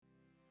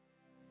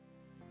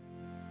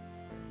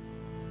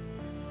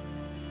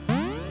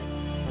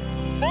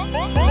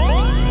What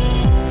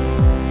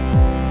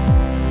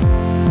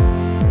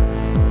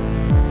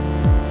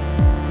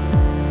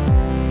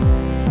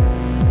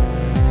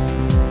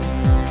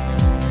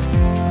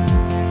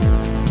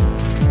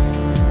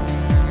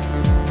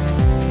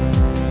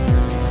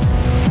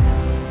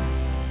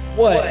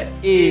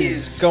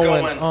is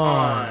going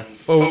on,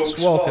 folks?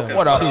 Welcome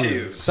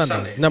to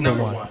Sunday's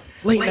 #1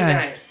 late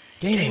night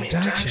gaming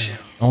talk show.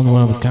 Only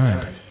one of its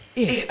kind.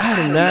 It's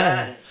Item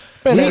 9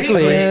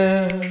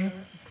 weekly,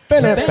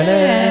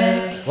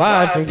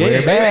 live from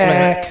Games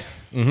Basement.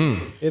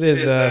 It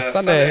is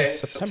Sunday,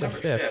 September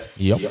 5th.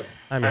 Yep.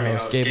 I'm your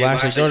host, Gabe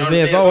Lashley. Joining me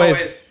as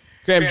always,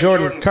 Graham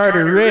Jordan,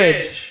 Carter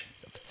Ridge.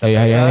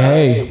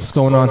 Hey. What's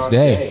going on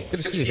today?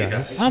 Good to see you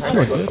guys. I'm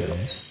feeling good, man.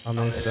 On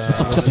this,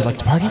 What's up? You like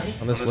to party?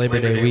 on this Labor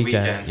Day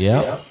weekend.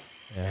 Yep.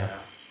 Yeah.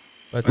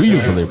 But, What are you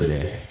doing for Labor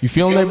Day? You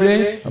feeling Labor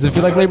Day? Does it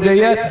feel like Labor Day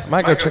yet?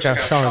 Might go check out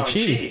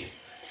Shang-Chi.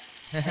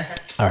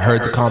 I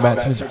heard the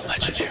combat scenes are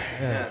legendary.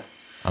 Yeah.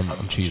 I'm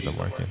cheesed. I'm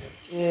working.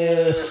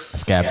 Yeah. I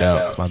scabbed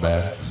out. It's my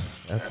bad.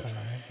 That's all right.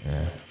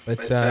 Yeah.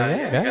 But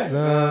yeah, guys,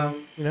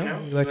 we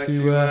like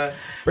to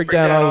break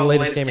down all the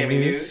latest gaming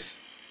news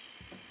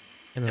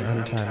in an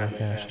untimely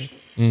fashion.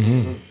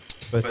 Mm-hmm.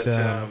 But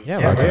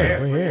yeah,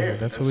 we're here.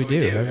 That's what we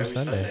do every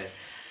Sunday.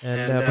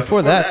 And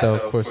before that, though,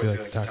 of course, we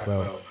like to talk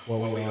about what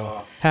we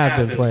all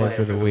have been playing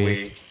for the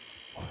week.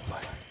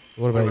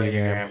 What about you,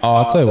 Graham? Oh,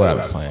 I'll tell you what I've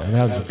been playing. I'm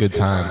having some good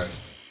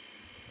times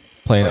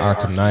playing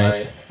Arkham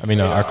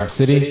Arkham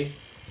City.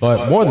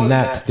 But more than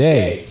that,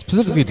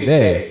 specifically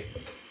today,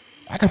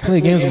 I can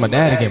play games with my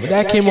dad again. My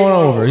dad came on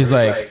over. He's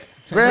like,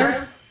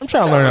 Graham, I'm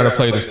trying to learn how to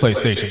play this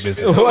PlayStation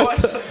business.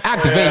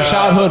 Activating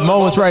childhood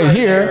moments right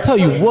here. I'll tell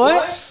you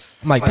what.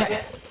 I'm like,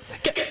 Dad,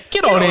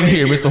 get on in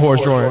here, Mr.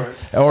 Horse Jordan.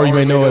 Or you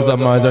may know as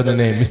my other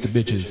name, Mr.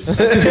 Bitches.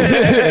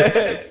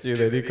 Dude,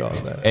 they do call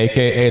him that.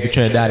 AKA the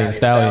Trinidadian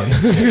Stallion.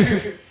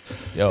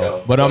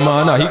 Yo, but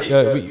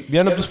we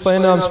ended up just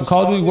playing some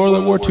Call of Duty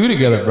World War II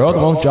together, bro. The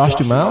one with Josh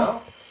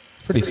Duhamel.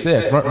 It's pretty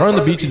sick. Running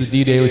the beaches of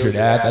D-Day with your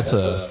dad, that's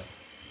a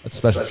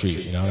special treat,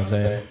 you know what I'm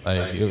saying?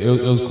 Like,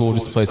 it was cool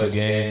just to play some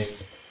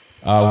games.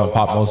 With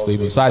Pop mostly.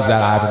 Besides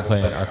that, I've been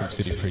playing Arkham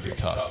City pretty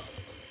tough.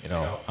 You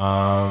know,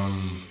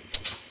 I'm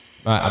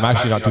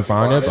actually not too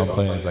far in it, but I'm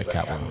playing as like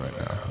Catwoman right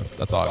now.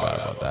 That's all I got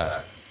about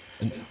that.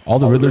 And all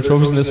the Riddler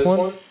trophies in this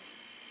one,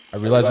 I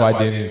realized why I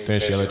didn't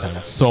finish the other time.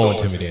 It's so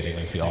intimidating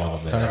to see all of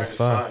them. It's hard as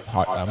fuck.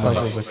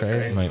 Puzzles are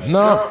crazy. I'm like,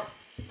 no.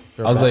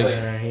 I was like,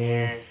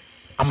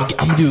 I'm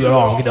gonna do it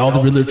all. I'm gonna get all the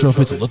Riddler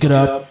trophies and look it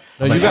up.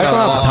 No, you gotta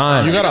unlock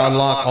time. You gotta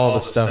unlock all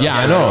the stuff. Yeah,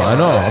 I know.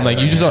 I'm like,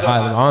 you just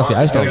honestly,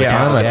 I just don't have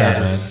time like that,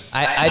 man.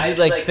 I did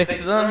like 6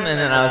 of them, and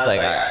then I was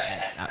like, all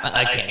right,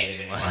 I can't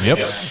anymore. Yep.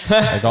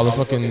 Like all the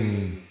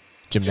fucking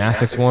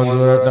gymnastics ones,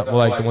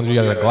 like the ones where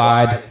you gotta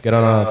glide, get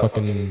on a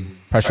fucking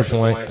pressure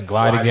point, and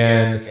glide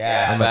again.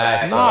 Yeah, I'm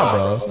like, nah,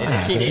 bro. It's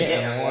just keep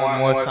getting more and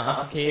more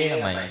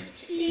complicated. I'm like,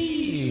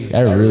 jeez.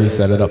 I really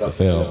set it up to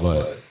fail,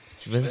 but.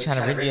 She's really trying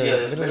to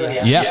riddle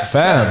you. Yeah,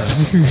 fam.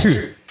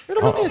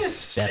 Riddle this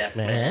step,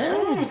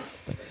 man.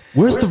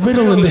 Where's the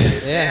riddle in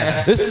this?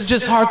 Yeah. This is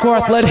just hardcore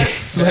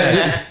athletics.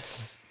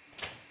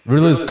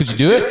 Riddle is, could you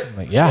do it? I'm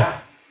like, yeah.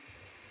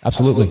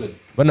 Absolutely.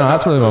 But no,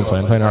 that's really what I'm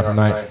playing. I'm playing Arkham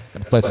Knight.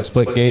 Got to play some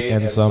Splitgate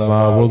and some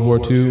World War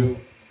II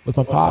with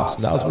my pops.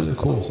 And that was really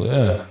cool. So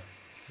yeah.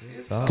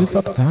 Good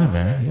fucking time,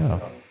 man. Yeah.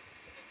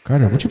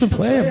 Carter, what you been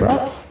playing,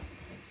 bro?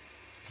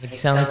 You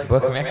sound like a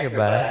broken record,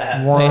 but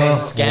I'm playing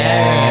some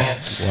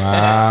Skyrim.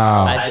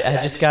 Wow. I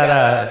just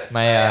got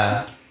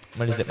my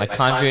my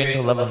Conjuring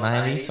to level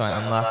 90, so I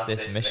unlocked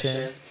this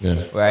mission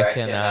where I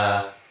can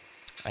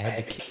I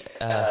had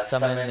to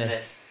summon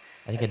this.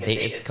 I think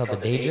it's called the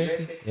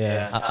Daedric.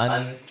 Yeah.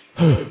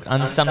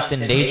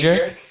 Unsomething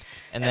Daedric,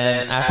 and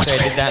then after I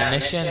did that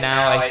mission,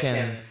 now I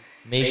can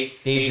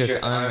make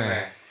Daedric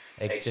armor.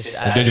 Like just the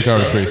Daedric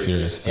armor is pretty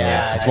serious.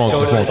 Yeah, it's one of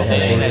the I don't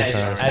whole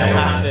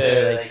have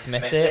to like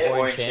smith it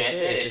or enchant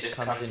it. It just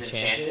comes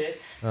enchanted.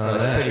 So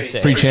it's pretty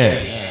sick. Free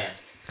chant.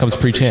 Comes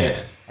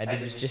pre-chant. I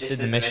just did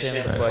the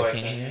mission before I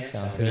came here,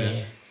 so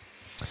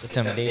get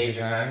some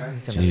Daedric armor,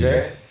 some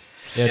drip.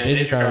 Yeah,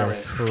 Daedric armor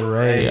is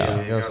crazy.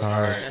 It goes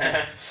hard.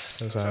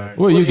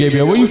 What are you,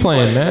 Gabriel? What are you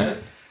playing, man?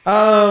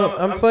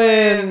 I'm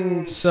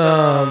playing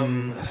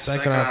some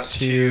Psychonauts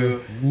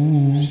 2.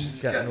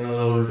 Just getting a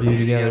little review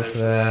together for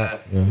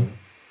that.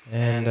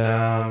 And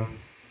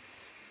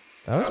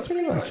that was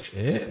pretty much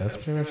it. That's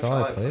pretty much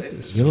all I played. You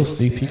get a little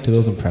sneak peek to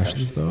those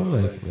impressions, though?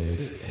 Like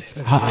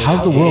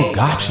how's the world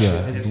got you?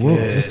 Has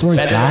the story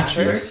got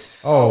you?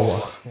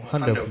 Oh,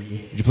 Hundo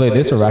P. Did you play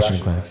this or Ratchet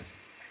and Clank?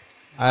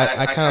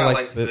 I kind of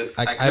like the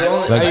like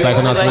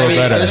Psychonauts a little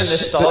better.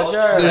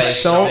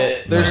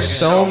 There's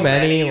so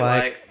many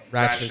like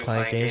Ratchet and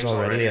Clank games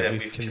already that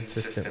we've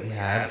consistently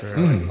had for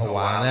a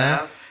while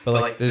now. But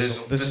like, this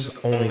is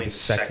only the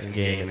second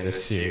game in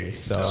this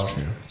series. So that's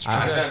true.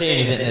 I'm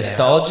saying, is it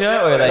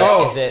nostalgia or like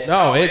is it?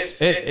 No, it's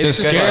does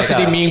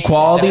scarcity mean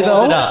quality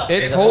though?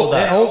 It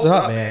holds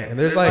up, man. And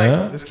there's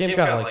like this game's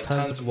got like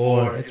tons of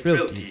lore. It's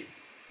real deep.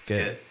 It's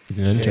good. He's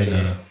an intern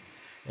now.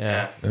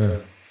 Yeah.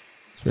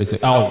 It's pretty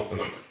sick. Oh,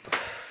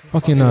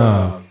 fucking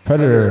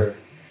Predator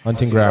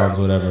Hunting Grounds,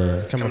 whatever.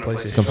 It's coming to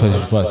PlayStation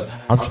Plus.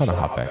 I'm trying to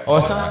hop back. Oh,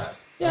 it's on.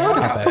 Yeah, I'll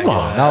hop back. Come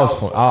on, that was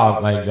fun. Oh,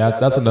 like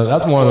that's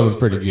one of them was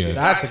pretty good.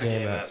 That's a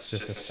game that's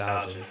just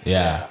nostalgia.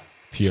 Yeah,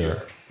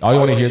 pure. All you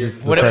want to hear is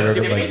the What, Predator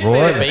did we like just play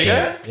roar. the That's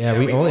beta? it. Yeah,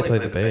 we only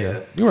played the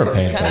beta. We weren't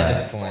paying for Kind of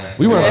that. disappointing.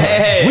 We weren't.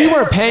 Hey. We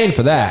weren't paying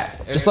for that.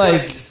 It was Just kinda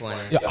like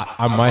disappointing. yeah,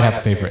 I might have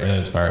to pay for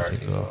Aliens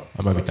Fireteam though.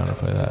 I might be down to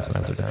play that.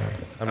 Fans are down.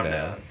 I'm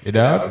down. You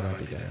down? I might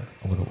be down.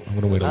 I'm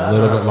gonna wait a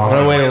little bit I'm longer.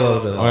 gonna wait a little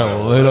bit. I'm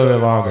gonna wait a little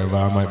bit longer, but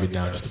I might be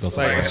down just to build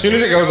Like something. as soon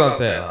as it goes on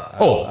sale,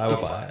 I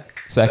will buy it.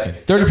 Second,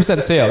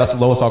 30% sale. That's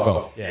the lowest I'll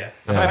go. Yeah.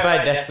 I might buy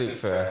Deathloop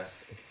for us.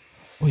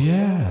 Oh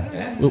yeah.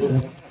 That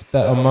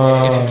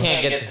If you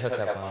can't get the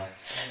hookup on.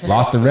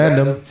 Lost in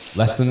Random,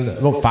 less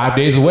than 5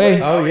 days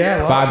away. Oh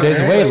yeah. 5 days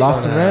away,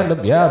 Lost in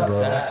Random. Yeah, bro.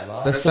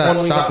 That's the that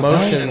one we stop got the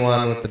motion dice.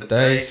 one with the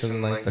dice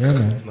and like the. Yeah,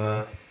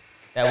 man.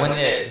 That when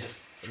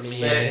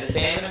the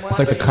salmon one? It's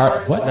like the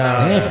cart. What? No,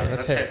 Salmon.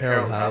 that's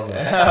Harold Halibut.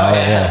 Oh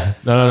yeah.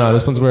 No.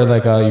 This one's where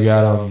like you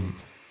got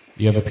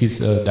you have a piece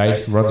of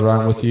dice runs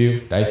around with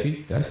you.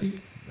 Dicey?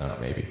 No,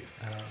 maybe.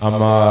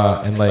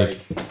 And like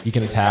you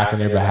can attack on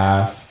your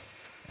behalf,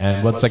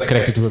 and what's like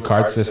connected to a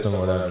card system or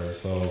whatever.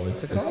 So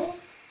it's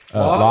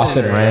Lost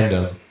in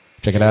Random.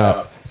 Check it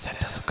out. Send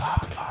us a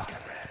copy. Lost in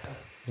Random.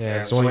 Yeah,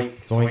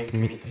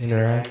 Zoink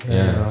Interact.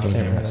 Yeah, I so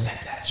can't remember. send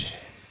that shit.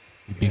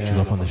 We bigged you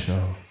up on the show.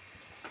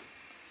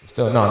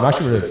 Still, no, I'm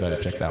actually really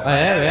excited to check that one. I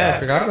am. Yeah, I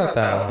forgot about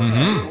that one.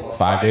 Mm-hmm.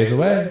 5 days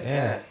away.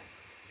 Yeah.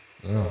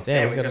 Oh.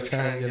 Damn, we gotta try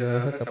and get a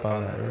hookup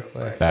on that real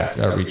quick. Facts.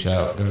 Gotta reach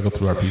out. Gotta go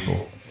through our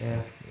people.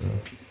 Yeah.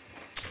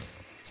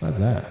 Besides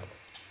that,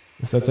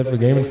 guess that's it for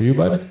gaming for you,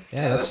 bud.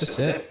 Yeah, that's just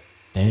it.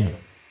 Damn,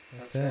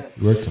 That's it.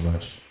 you work too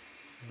much.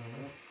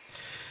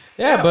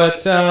 Yeah,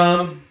 but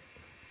a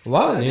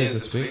lot of news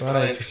this week. A lot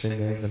of interesting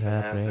things been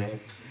happening.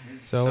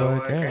 So,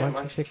 Graham,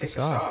 why don't you kick us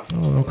off?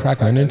 Oh, I'll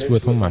crack on into it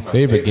with one of my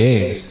favorite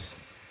games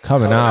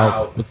coming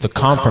out with the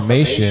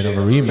confirmation of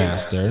a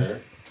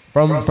remaster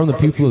from the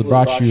people that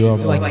brought you.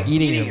 Like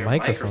eating your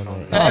microphone.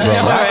 Right now. Oh,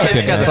 bro, Rakuten,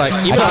 It's man.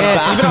 like even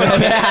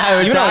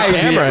on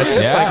camera, it's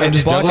just like I'm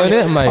just juggling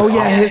it. I'm like, oh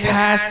yeah, his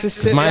has to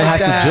sit mine like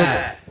has to that.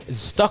 juggle. It's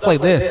stuck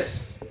like this.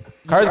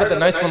 Car's got the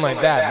nice one like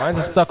that. Mine's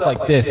just stuck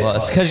like this. Well,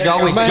 it's because you're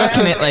always might have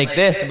jerking to- it like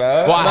this,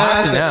 bro. Well, I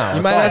have to now. You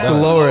It's might all have to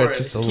done. lower it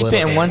just a little. Keep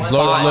it in one Lower it a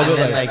spot little and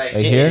bit, then like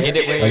get, here? get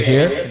it where Like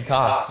your here? ears can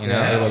talk, you know?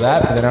 Yeah, like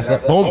that, and then after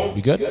that, boom,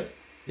 we good?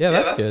 Yeah,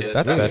 that's good.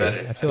 That's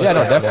better. I feel like Yeah,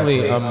 no, that's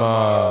definitely.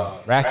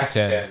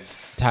 Rakuten,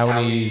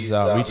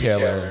 Taiwanese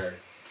retailer,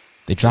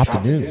 they dropped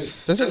the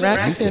news. Doesn't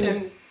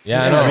Rakuten?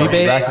 Yeah, I know.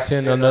 Rebates?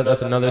 Rakuten,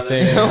 that's another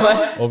thing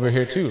over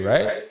here too,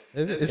 right?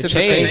 Is it the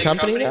changed. same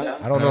company now?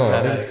 I don't know.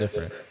 I think it's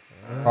different.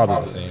 Probably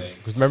the same.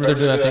 Because remember they're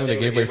doing that thing where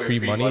they gave away free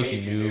money if you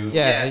knew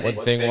Yeah, what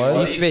the thing It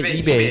was? used to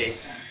be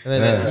Ebates, and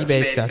then Yeah.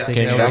 Ebates got taken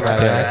Came over by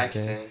Rakuten.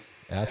 Rakuten.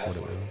 That's what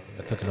it was.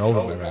 They took it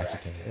over by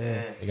Rakuten.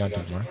 Yeah, They got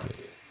into the market.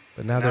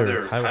 but now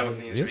they're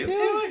Taiwanese retailer.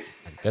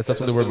 I guess that's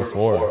what they were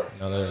before.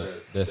 Now they're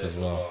this as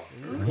well.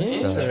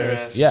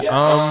 Interesting.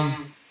 Yeah,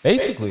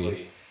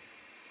 basically,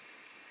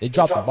 they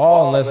dropped the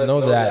ball and let us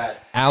know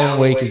that Alan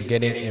Wake is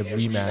getting a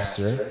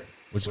remaster,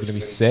 which is going to be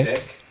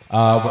sick.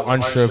 We're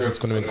unsure if it's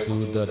going to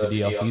include the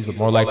DLCs, but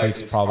more likely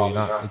it's probably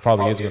not. It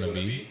probably is going to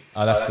be.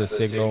 That's the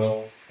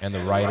Signal and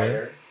the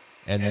Writer,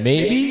 and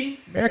maybe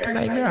American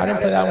Nightmare. I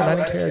didn't play that one. I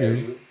didn't care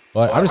to.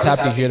 But I'm just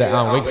happy to hear that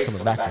Alan Wake's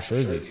coming back for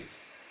Sherzies,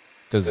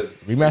 because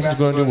remaster's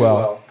going to do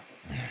well.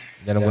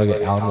 Then I'm going to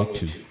get Alan Wake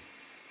 2.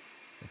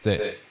 That's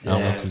it.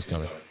 Alan Wake 2's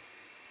coming.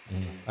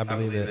 I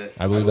believe it.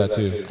 I believe that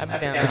too.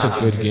 Such a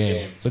good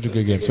game. Such a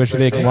good game.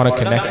 Especially they want to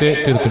connect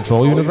it to the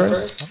Control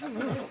universe.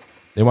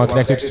 They want to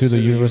connect it to the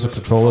universe of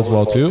Control as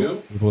well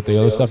too, with what the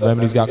other stuff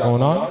Remedy's got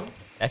going on.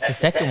 That's the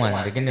second one.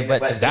 They're gonna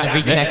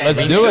reconnect.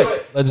 Let's do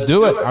it. Let's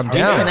do it. I'm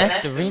down.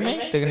 Reconnect the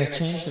remake. They're gonna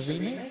change the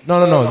remake.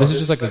 No. This is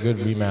just like a good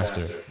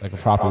remaster, like a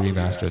proper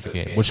remaster of the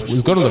game, which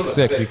is going to look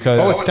sick because.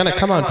 Oh, it's gonna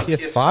come on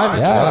PS5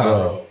 as Yeah,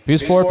 well. bro.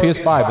 PS4,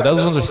 PS5, but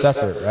those ones are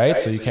separate, right?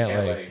 So you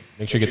can't like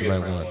make sure you get the right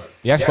one.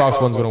 The Xbox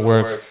one's going to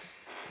work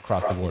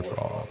across the board for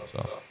all of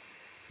them.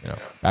 So,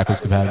 backwards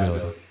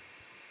compatibility.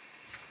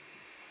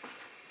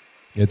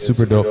 It's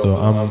super dope though.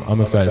 I'm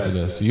excited for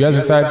this. So you guys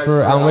excited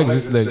for Alan Wake?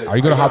 Is this are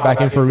you going to hop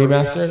back in for a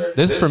remaster?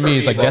 This for me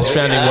is like Death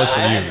Stranding was for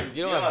you.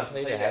 You don't have to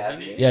play it,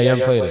 have you? Yeah, you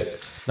haven't played it.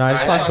 No, I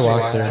just watched the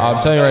walkthrough.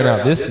 I'm telling you right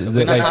now, this is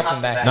We're not like,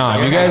 hopping back. nah,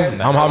 You're you guys, hopping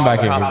back. I'm hopping back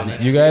in. We're 'cause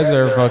hopping you guys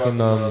are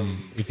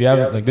fucking, if you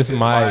haven't, like, this is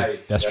my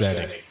Death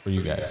Stranding for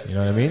you guys. You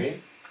know what I mean?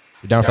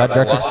 You down for that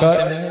director's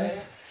cut?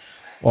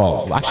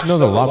 Well, actually, no,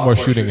 there's a lot more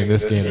shooting in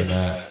this game than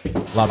that.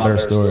 A lot better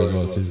story as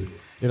well, too.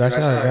 Dude, I saw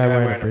a guy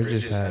wearing a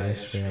Bridges hat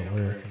yesterday at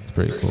work. It's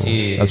pretty cool.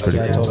 Jeez. That's pretty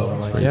Yeah, I told him, cool. I'm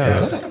That's like, pretty yeah,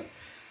 cool. is that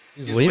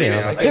he's leaving. I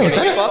was like, yeah, was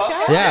that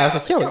a, yeah, I was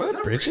like, yo, is that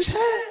a Bridges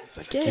hat? He's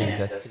like, yeah.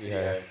 That's pretty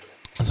hard.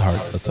 That's hard.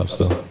 That's tough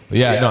still. But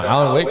yeah, no,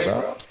 Alan Wake,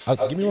 bro.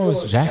 Give me one of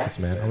his jackets,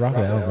 man. I'll rock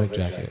an Alan Wake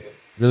jacket.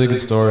 Really good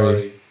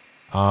story.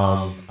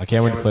 I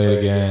can't wait to play it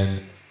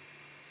again.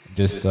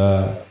 Just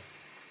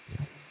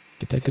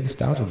get that good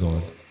nostalgia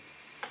going.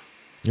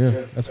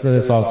 Yeah, that's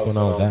all that's going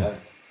on with that.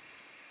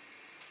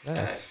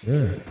 Nice.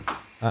 Yeah.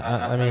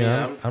 I mean,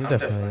 I'm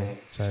definitely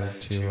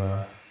excited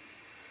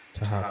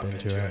to hop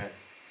into it.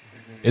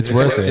 It's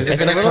worth it. Is it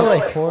It's a gonna little come?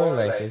 like horror,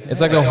 like isn't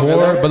It's like a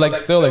horror, but like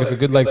still like it's a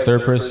good like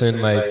third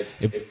person like.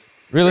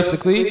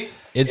 Realistically,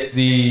 it's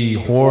the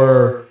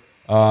horror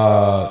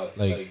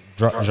like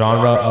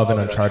genre of an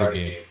Uncharted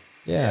game.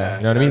 Yeah.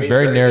 You know what I mean?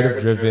 Very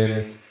narrative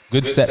driven,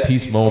 good set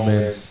piece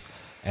moments,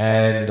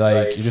 and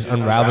like you're just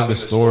unraveling the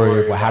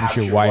story of what happened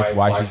to your wife,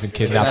 why she's been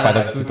kidnapped by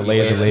the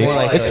lady of the lake. more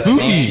like It's a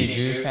spooky. Nancy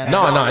Drew kind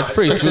of- No, it's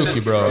pretty spooky,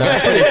 bro.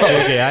 It's pretty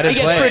spooky. I It didn't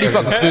gets play pretty it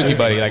 'cause fucking spooky,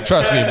 buddy. Like,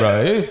 trust me,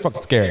 bro. It's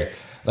fucking scary.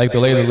 Like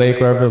the lady of the lake,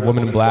 wherever,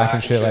 woman in black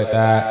and shit like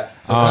that.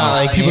 not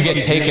like People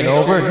Nancy get taken Drew.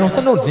 over. No, it's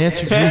not no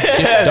Nancy Drew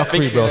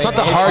duckery, bro. It's not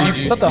the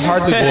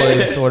Hardly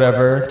Boys or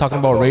whatever. Talking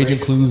about raging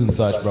clues and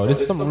such, bro.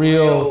 This is some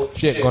real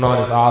shit going on.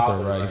 This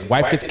author, right? His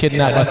wife gets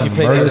kidnapped by some You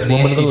played murderous those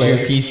woman in the Nancy Drew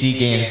lake. PC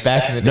games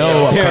back in the day.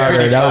 No, They were Carter,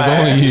 pretty that was fire.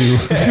 only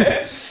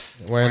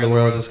you. Where in the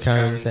world is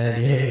Carmen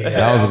Sandiego?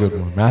 That was a good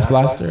one. Math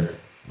Blaster?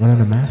 Running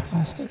a Math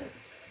Blaster?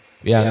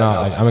 Yeah, no,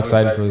 like, I'm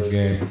excited for this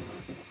game.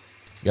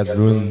 You guys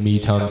ruined me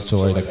tons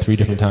story like 3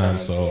 different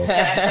times, so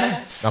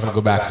not gonna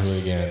go back to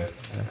it again.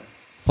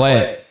 Play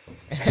it.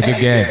 It's a good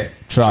game.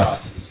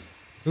 Trust.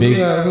 Big.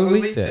 Who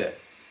leaked it?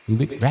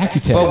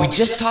 Rakuten. But we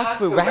just talked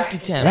about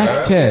Rakuten.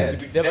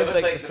 Rakuten. That was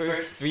like the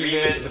first 3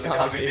 minutes of the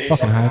conversation.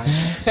 Fucking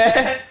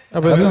high. Oh,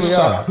 but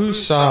That's who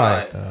saw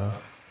it though?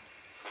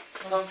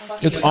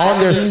 It's on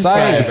their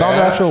site. It's on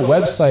their actual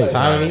website.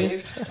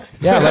 Taiwanese?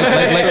 Yeah, like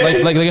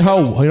how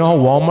you know how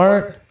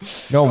Walmart,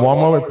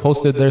 Walmart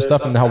posted their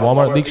stuff and how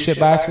Walmart leaked shit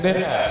by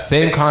accident.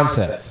 Same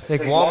concept. It's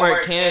like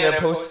Walmart Canada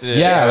posted it.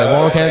 Yeah, like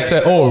Walmart can't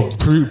say, oh,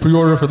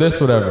 pre-order for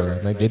this,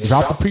 whatever. Like they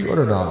drop the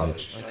pre-order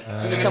knowledge.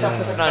 As soon as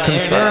someone puts it on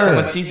the internet,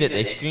 someone sees it,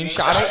 they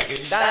screenshot it,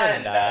 you're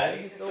done, dog.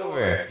 It's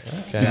over.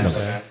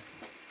 Okay.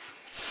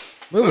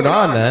 Moving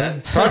on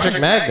then. Project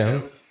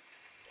Magnum.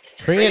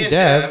 Korean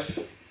dev,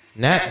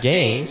 Nat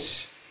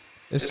Games,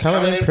 is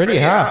coming in pretty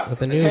hot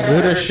with a new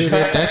looter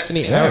shooter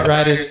Destiny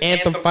Outriders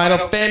Anthem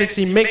Final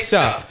Fantasy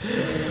mix-up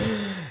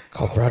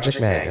called Project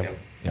Magnum.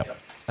 Yep.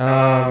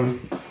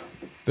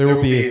 There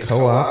will be a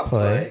co-op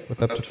play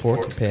with up to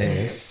 4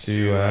 companions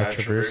to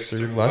traverse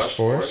through lush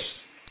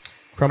forests,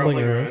 crumbling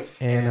ruins,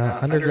 and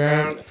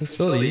underground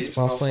facilities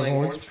while slaying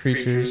hordes of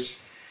creatures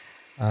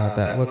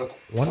that look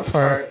one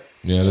part.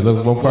 Yeah, they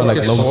look one part like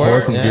Locust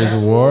Horde from Gears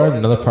of War,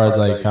 another part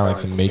like kind of like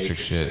some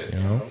Matrix shit, you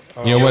know?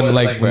 You know when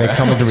when they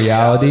come into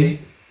reality,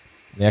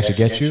 they actually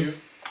get you.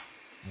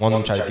 One of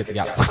them try to get the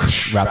guy,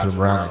 wrap them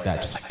around like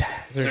that, just like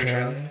that. Is there a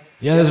trailer?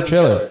 Yeah, there's a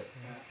trailer.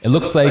 It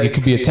looks like it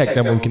could be a tech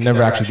demo. We can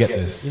never actually get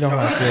this. You know how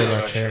I feel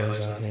about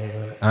trailers out here,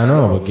 but I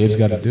know, but Gabe's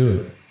got to do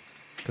it.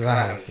 because I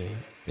haven't seen it.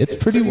 It's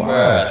pretty Bruh,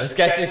 wild. this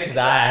guy said because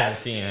I haven't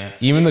seen it.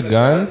 Even the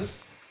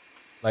guns,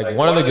 like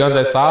one of the guns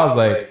I saw was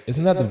like,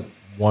 isn't that the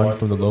one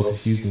from the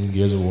Locust used in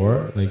Gears of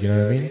War? Like, you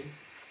know what I mean?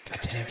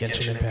 Goddamn,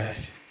 Genshin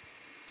Impact.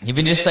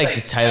 Even just like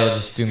the title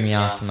just threw me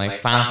off. I'm like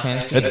Final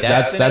Fantasy. That's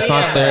Destiny?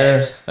 not I'm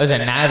their. like, those are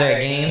neither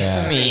games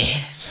Yeah. for me.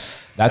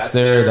 That's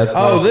their.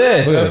 Oh,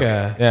 this, look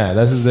at okay. Yeah,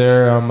 this is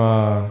their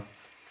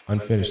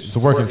unfinished. It's a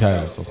working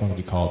title, so it's not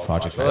gonna be called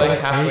Project. We're like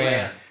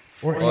halfway in.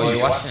 14. Oh,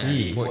 you're watching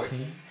it?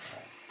 14.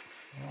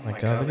 Oh my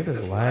god, look at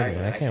this lag,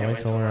 man. I can't wait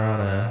till we're on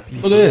a PC.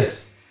 Look at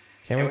this.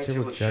 Can't wait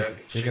till we're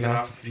jigging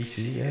off the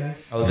PC,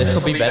 guys. Oh, this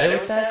will be better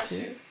with that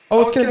too.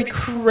 Oh, it's gonna be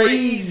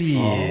crazy.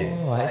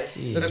 Oh, I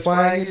see. That's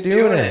why you're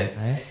doing it.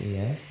 I see.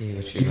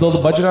 What You build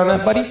a budget on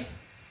that, buddy?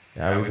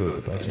 Yeah, we blew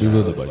the budget. You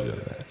build a budget on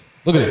that.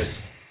 Look at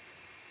this.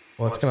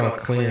 Well, it's gonna look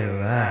cleaner than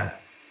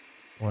that.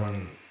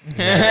 When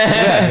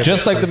Yeah,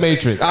 just like the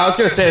Matrix. I was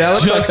gonna say that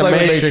looks Just like the like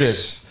the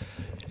Matrix.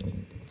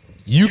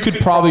 You could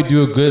probably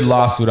do a good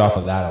lawsuit off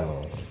of that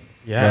alone.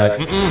 Yeah. You're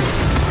like,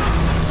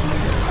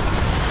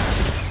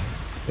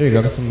 there you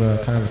go. Got some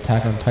kind of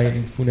Attack on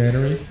Titan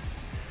funanery.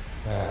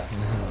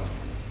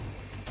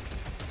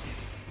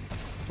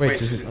 Wait,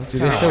 do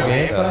they show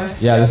gameplay?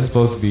 Yeah, this is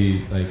supposed to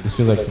be like, this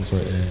feels like some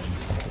sort of edge and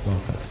stuff. It's all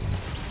cutscene.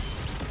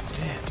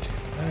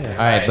 All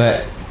right,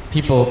 but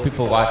people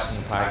watching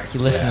the podcast, you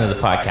listen to the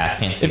podcast,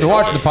 can't see. If you're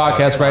watching the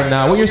podcast right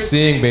now, what you're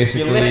seeing If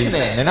basically. you're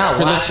listening, they're not If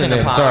you're watching the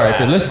listening, podcast. sorry, if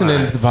you're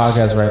listening to the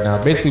podcast right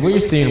now, basically what you're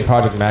seeing in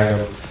Project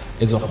Magnum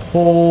is a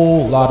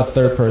whole lot of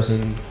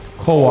third-person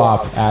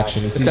co-op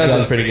action. You see This does guys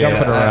look pretty good.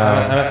 jumping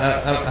around,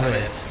 I'm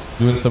in.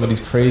 doing some of these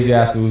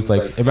crazy-ass moves.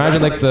 Like,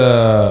 imagine like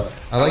the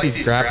I like these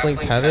grappling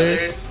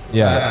tethers.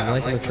 Yeah. I'm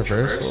liking the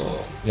traversal.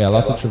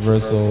 lots of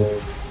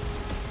traversal,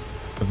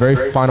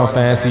 very Final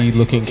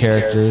Fantasy-looking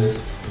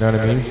characters. You know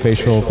what I mean?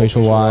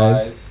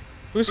 Facial-wise,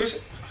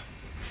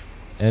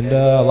 and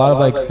a lot of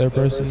like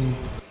third-person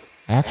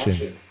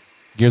action.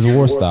 Gears of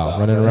War style,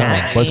 running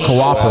around, but it's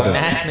cooperative.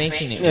 Matt's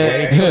making it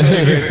very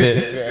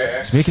difficult.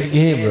 Just making a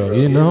game, bro. You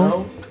didn't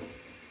know?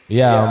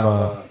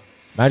 Yeah,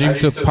 imagine you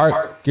took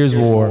part Gears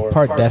of War,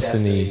 part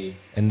Destiny,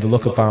 and the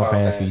look of Final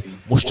Fantasy,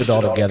 mushed it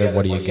all together.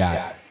 What do you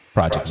got?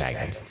 Project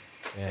Magnum.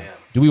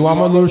 Do we want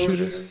more looter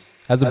shooters?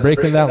 Has the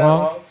break been that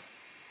long?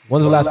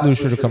 When's the last looter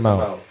shooter come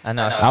out? I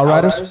know.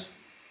 Outriders?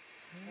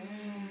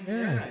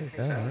 Yeah, I think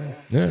so,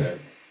 yeah. Yeah.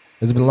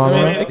 Has it been long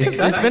enough?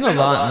 There's been a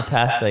lot in the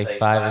past like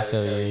 5 or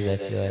so years,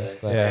 I feel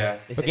like. But Yeah.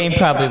 this game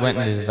probably went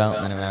into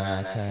development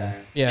around that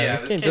time. Yeah,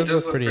 this game does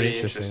look pretty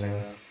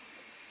interesting.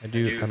 I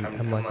do.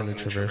 I'm liking the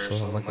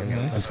traversal. I'm liking.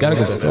 It's got a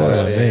good story.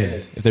 I mean,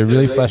 if they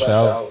really flesh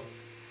out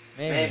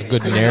a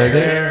good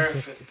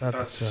narrative. About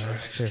the story.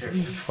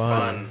 It's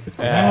fun.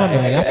 Oh man,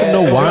 I have to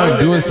know why I'm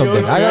doing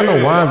something. I gotta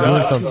know why I'm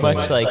doing something.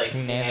 Much like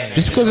Funam.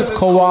 Just because it's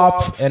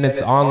co-op and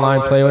it's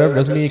online play, whatever,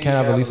 doesn't mean you can't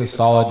have at least a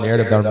solid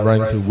narrative that I'm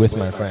running through with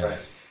my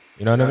friends.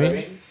 You know what I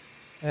mean?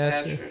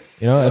 Yeah, sure.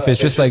 You know, if it's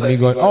just like me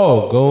going,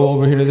 oh, go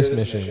over here to this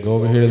mission, go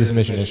over here to this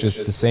mission. It's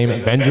just the same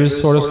Avengers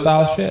sort of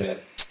style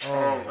shit.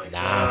 Oh my god.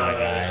 Nah, my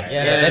guy.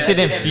 Yeah, that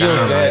didn't feel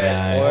Nah, my good.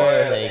 guy.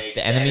 Or like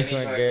the enemies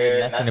weren't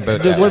good. Nothing about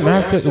It that.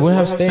 wouldn't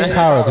have staying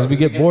power because we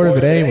get bored of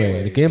it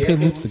anyway. The gameplay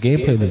loop's the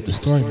gameplay loop. The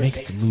story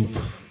makes the loop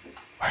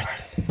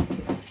worth it.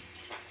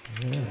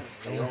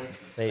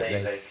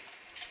 Like,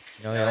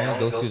 you only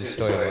go through the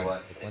story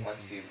once. Like, once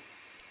you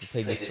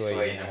play the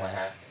story, you know what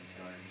happens.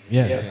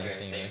 Yeah.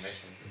 It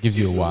gives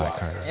you a why,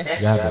 kind of.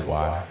 You have a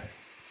why.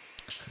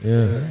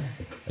 Yeah.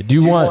 Do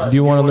you want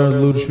to learn the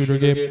looter shooter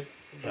game?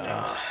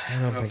 I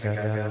don't think I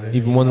got it.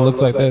 Even one that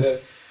looks like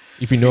this?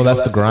 If you know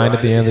that's the grind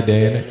at the end of the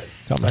day, innit?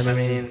 Tell me. I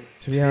mean,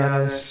 to be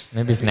honest,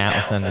 Maybe if Nat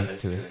will send us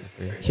to it for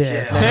free.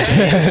 yeah, That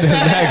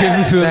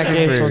that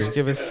game's supposed to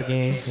give us the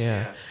game.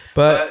 Yeah,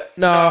 but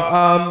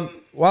no.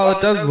 While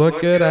it does look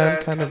good,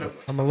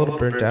 I'm a little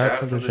burnt out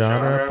from the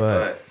genre.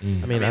 But I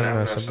mean, I don't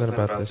know, something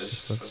about this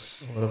just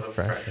looks a little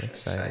fresh and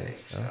exciting.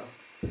 So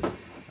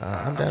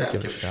I'm down to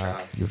give it a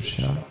shot. Give it a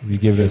shot. You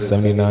give it a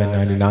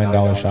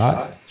 $79.99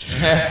 shot?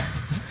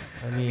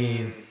 I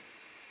mean,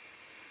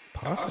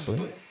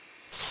 possibly.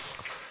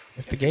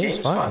 If the game's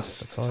fun,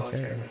 that's all I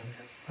care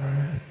about.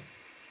 Alright.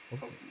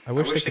 I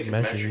wish they could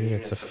measure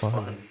units of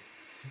fun.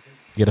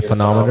 Get a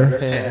phenometer?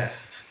 Yeah.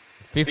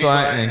 If people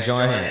aren't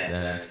enjoying it,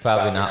 then it's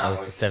probably not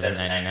worth the $7.99.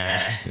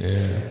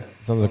 Yeah.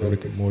 Sounds like a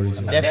Rick and Morty.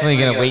 Definitely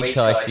gonna wait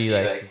till I see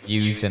like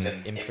views and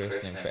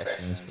in-person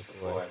impressions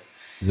before.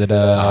 Is it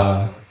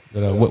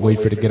wait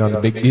for it to get on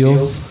the big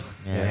deals?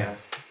 Yeah.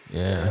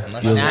 Yeah.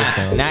 Deals Not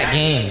discounts.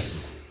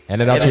 games.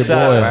 Hand it out Hit to your us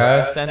up, boy.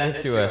 bro. Send it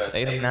to us.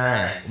 8 and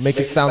 9. Make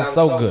it sound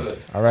so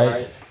good. All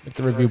right. Make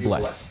the review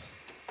bless.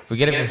 If we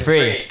get it for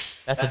free,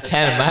 that's a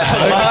 10 in my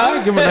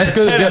book. Give him a nice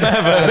good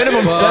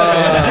minimum 7.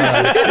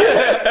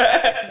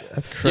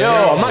 That's crazy. Yo,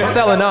 I'm not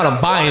selling out. I'm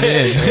buying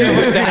in.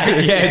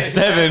 Yeah, it's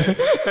 7.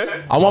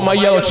 I want my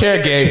yellow chair,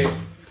 Gabe.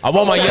 I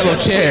want my yellow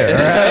chair.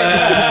 All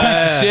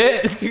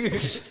right?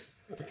 Piece of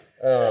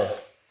shit.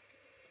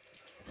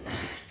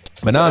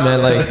 But nah,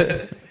 man.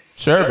 Like,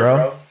 sure,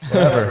 bro.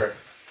 Whatever.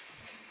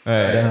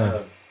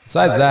 Yeah.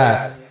 Besides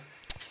that,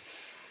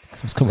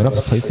 what's coming up is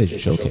PlayStation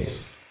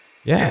Showcase.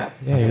 Yeah,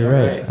 you're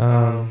right.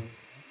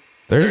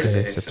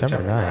 Thursday, September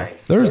 9th.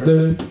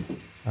 Thursday.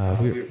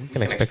 We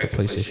can expect a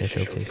PlayStation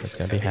Showcase that's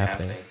going to be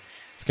happening.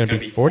 It's going to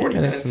be 40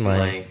 minutes in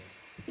length,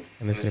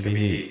 and there's going to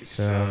be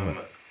some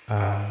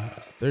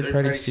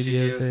third-party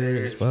studios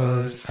there, as well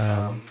as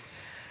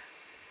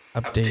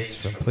updates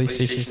from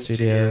PlayStation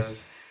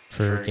Studios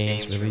for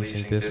games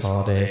releasing this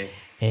holiday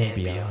and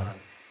beyond.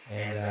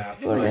 And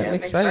people are getting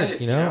excited,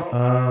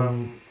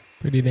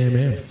 Pretty damn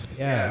amped.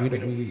 Yeah,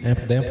 we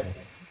Ample.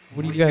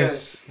 What do you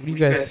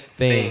guys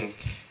think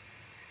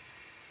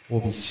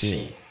we'll be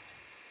seeing?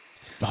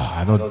 Oh,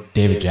 I know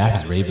David Jack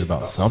is raving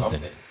about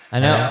something. I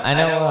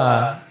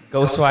know.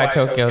 Ghostwire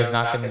Tokyo is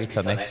not going to be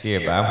till next year,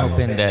 but I'm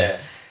hoping to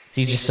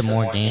see just some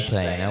more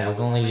gameplay. We've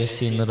only just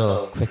seen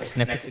little quick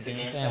snippets of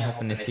gameplay. I'm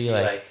hoping to see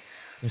like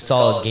some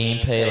solid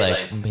gameplay,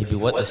 like maybe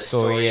what the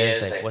story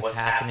is, like what's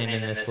happening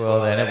in this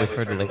world. I know we've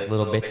heard like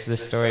little bits of the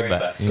story,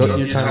 but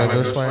You're talking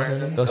about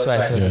Ghostwire?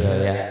 Ghostwire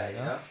Tokyo,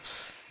 yeah.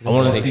 I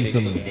want to see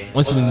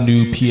some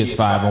new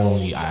PS5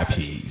 only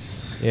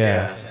IPs.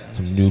 Yeah.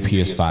 Some new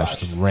PS5,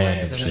 some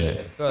random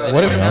shit.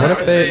 What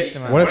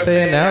if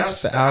they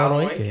announced the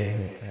Alan Wake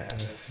game?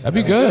 That'd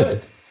be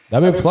good.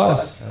 That'd be a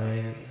plus. I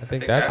mean, I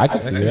think that's I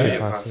could see could be that. a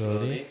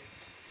possibility.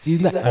 See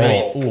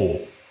that?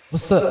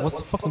 What's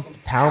the fucking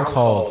town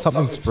called?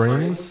 Something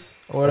Springs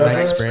or whatever.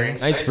 Night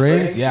Springs. Night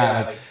Springs.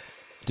 Yeah. Like,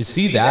 to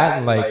see that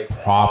in like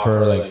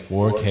proper like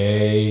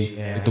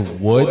 4K, like the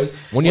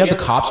woods. When you have the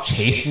cops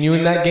chasing you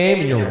in that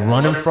game and you're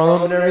running from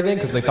them and everything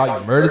because they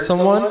thought you murdered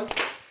someone.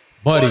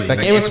 Buddy, That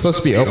game was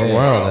supposed to be open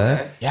world,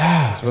 eh?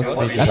 yeah, supposed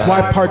to be that's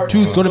why part 2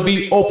 is gonna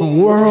be open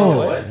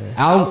world.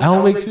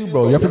 Alan Wake 2,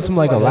 bro. You're up in some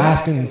like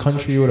Alaskan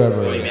country or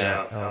whatever.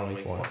 Yeah, Alan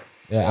Wake 1.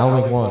 Yeah,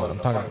 Alan Wake 1. I'm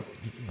talking about,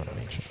 you know what I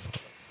mean? Shut the fuck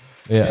up.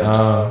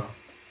 Yeah,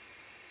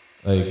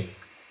 like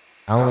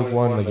Alan Wake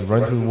 1, like you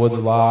run through the woods a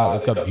lot.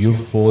 It's got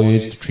beautiful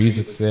foliage. The trees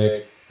look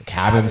sick. The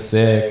cabin's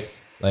sick.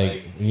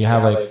 Like when you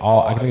have like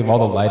I can think of all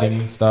the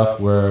lighting stuff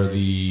where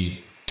the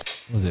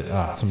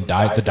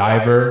the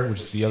diver,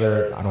 which is the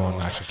other. I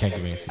don't actually can't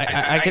give any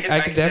secrets. I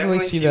could definitely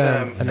see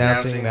them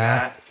announcing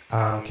that,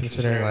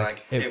 considering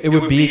like it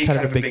would be kind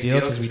of a big deal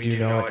because we do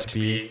know it to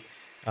be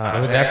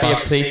Would that be a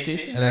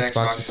PlayStation? an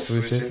Xbox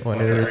exclusive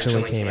when it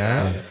originally came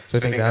out. So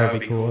I think that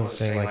would be cool,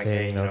 saying like,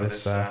 hey,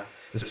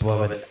 this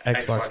beloved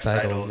Xbox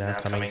title is now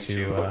coming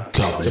to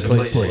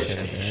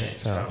PlayStation. Right?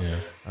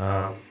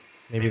 So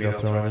maybe they'll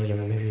throw in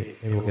even maybe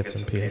we'll get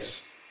some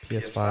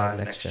PS5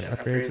 next gen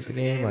upgrades of the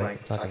game. Like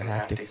we're talking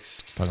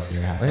haptics.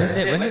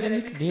 When did they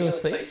make a deal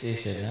with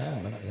PlayStation? I don't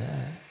remember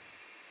that.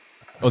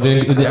 Oh,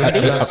 did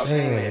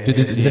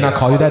they not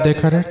call you that day,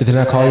 Carter? Did they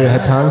not call you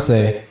ahead of time and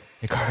say,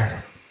 "Hey,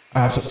 Carter,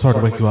 I'm sorry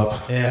to wake you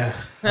up"? Yeah.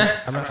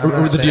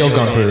 The deal's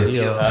gone through.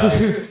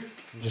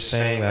 I'm just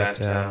saying that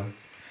the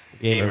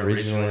game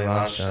originally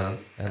launched on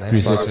an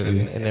Xbox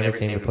and it never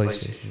came to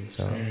PlayStation.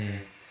 So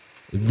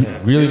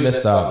really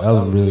missed out. That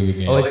was a really good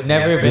game. Oh, it's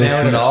never been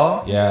out at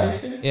all? Yeah.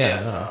 Yeah.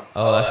 No.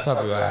 Oh, that's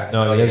probably why.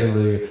 No, it hasn't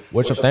really.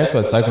 Which I'm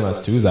thankful that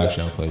Psychonauts 2 is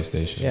actually on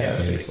PlayStation. Yeah,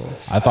 that's pretty cool.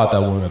 I thought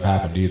that wouldn't have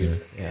happened either.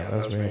 Yeah, that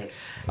was weird.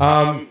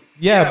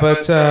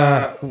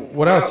 But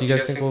what else? Do you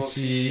guys think we'll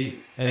see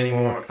any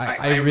more?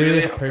 I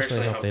really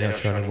personally hope they don't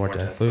show any more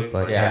Deathloop.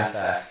 But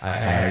Yeah.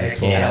 I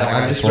can't. Like,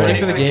 I'm just ready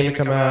for the game to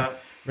come out,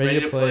 ready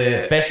to play it.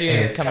 Especially when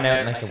it's coming out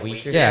in like a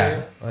week or Yeah,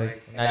 two.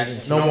 like Not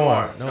even 2 no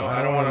more. No,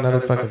 I don't want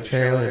another fucking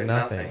trailer or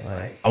nothing.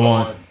 Like I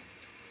want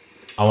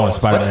a What's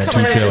Spider-Man 2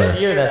 coming out trailer. this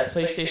year that's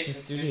PlayStation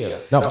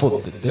Studios? No, that's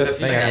the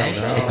thing. I don't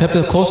know. they kept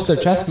it close to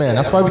their chest, man.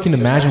 That's why we can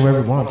imagine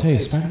wherever we want. I'm telling you,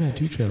 Spider-Man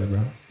 2 trailer,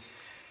 bro.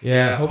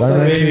 Yeah, hopefully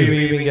Spider-Man maybe 2. we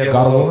even get a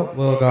God of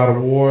little God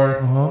of War.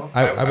 Uh-huh.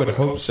 I would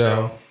hope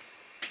so.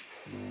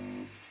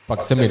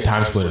 Fuck, send me a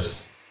Time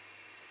Splitters.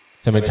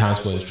 Send me a Time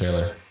Splitters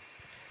trailer.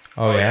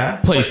 Oh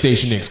yeah.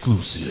 PlayStation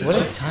exclusive. What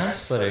is Time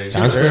Splitters?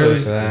 Time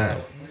Splitters is that.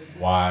 a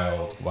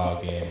wild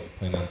game.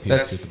 Playing on PS2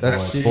 That's with the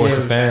boys. Studio- Force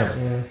the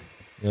fam.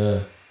 Yeah.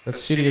 Yeah. That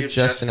studio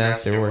just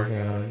announced they're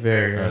working on a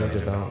very early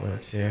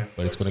development too.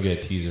 But it's gonna get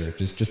a teaser.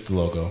 Just the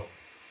logo.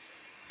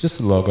 Just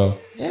the logo.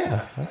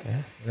 Yeah. Okay.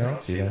 I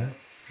don't see that.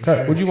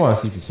 What do you want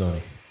to see from Sony?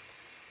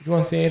 Would you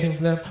want to see anything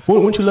from them?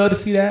 Wouldn't you love to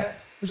see that?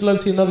 Would you love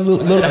to see another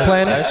little I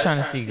planet? was trying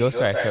to see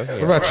Ghostwire Tokyo.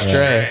 What about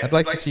Stray? I'd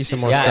like to see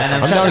some more Yeah, stuff. and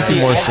I'm I'm trying down to to see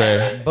see more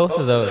Stray. Both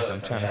of those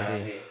I'm trying to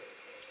see.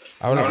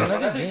 I would There's have.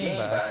 another game,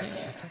 but I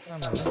can't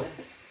find my list.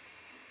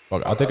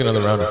 Fuck, I'll take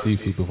another round of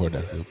seafood before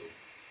Deathloop.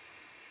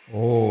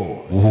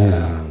 Oh.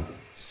 Ooh.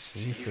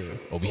 Seafood.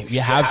 Oh, we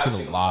have seen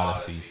a lot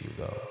of seafood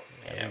though.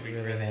 Yeah, we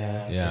really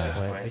have.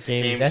 Yeah. The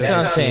game's That's what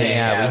I'm saying.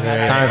 Yeah, we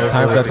have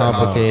Time for that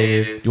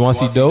complicated. You want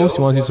to see Dose?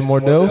 You want to see some more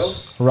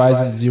Dose?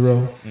 Horizon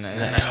Zero. No.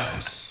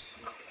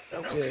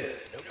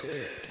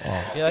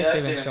 I feel like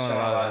they've been showing a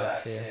lot of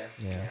that too.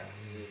 Yeah.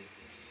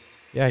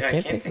 Yeah, I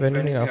can't think of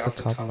anything off the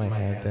top of my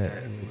head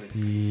that would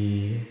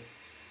be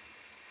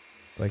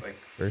like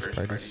first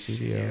party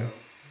studio.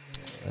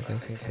 I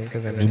can't think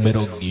of anything. New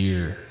Metal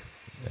Gear.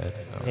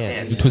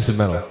 Yeah. New Twisted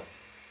Metal.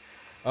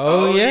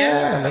 Oh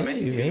yeah,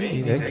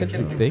 maybe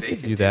they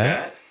could do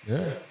that.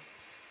 Yeah.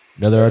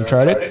 Another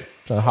Uncharted.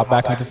 Trying to hop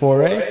back into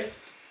 4A.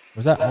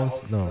 Was that on?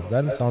 No, is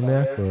that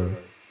Insomniac or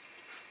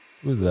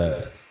who's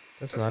that?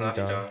 That's Naughty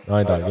Dog.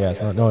 Naughty Dog. Yeah,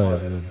 it's not. No,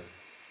 it's good.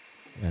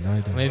 Yeah,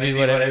 Naughty Dog. Maybe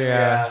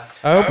whatever.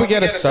 I hope we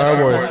get a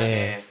Star Wars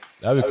game.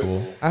 That'd be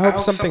cool. I hope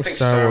something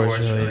Star Wars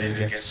related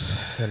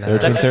gets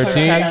announced.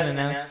 13.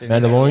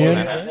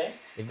 Mandalorian?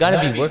 They've got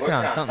to be working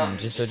on something.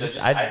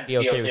 I'd be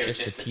okay with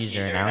just a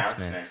teaser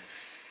announcement.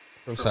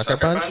 From Sucker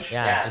Punch?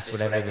 Yeah, just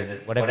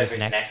whatever's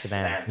next for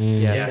them.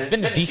 Yeah. It's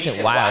been a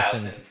decent while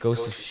since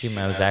Ghost of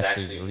Tsushima was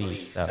actually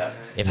released, so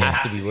they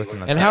have to be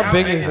working on. And something. how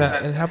big is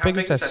that? And how big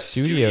is that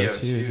studio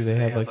too? Do they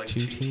have like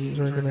 2 teams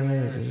working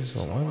there? Or is it just a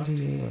 1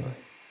 team?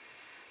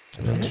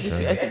 I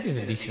think there's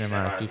a decent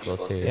amount of people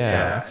too.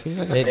 Yeah, it So seems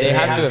like they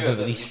have to have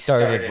at least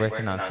started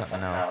working on something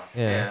else.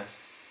 Yeah.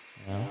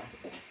 You know?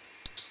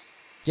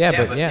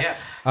 Yeah.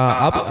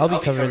 I'll be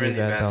covering the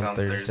event on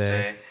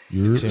Thursday.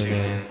 You're Tune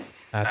in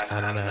at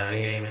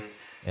Gaming,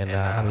 and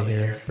I'll be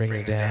here bringing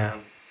it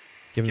down,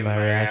 giving my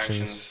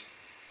reactions.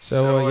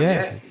 So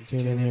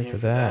tune in here for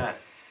that.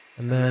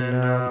 And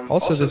then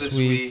also this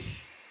week,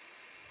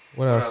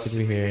 what else did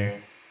we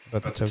hear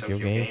about the Tokyo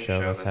Game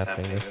Show that's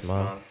happening this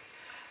month?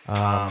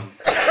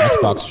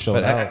 Xbox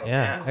showed out.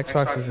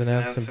 Xbox has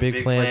announced some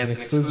big plans and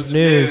exclusive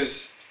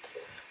news.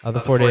 The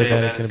 4-day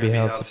event is going to be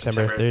held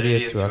September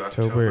 30th to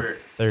October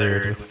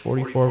 3rd with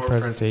 44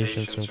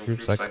 presentations from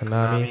groups like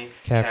Konami,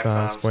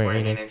 Capcom, Square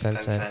Enix,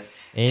 Tencent,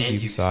 and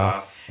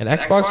Ubisoft. And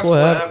Xbox will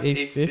have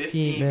a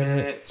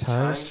 15-minute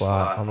time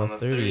slot on the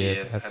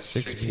 30th at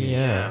 6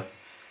 p.m.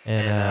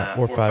 and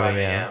or 5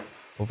 a.m.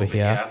 over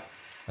here.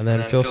 And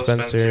then Phil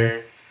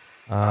Spencer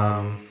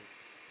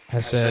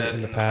has said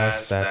in the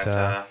past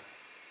that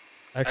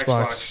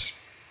Xbox's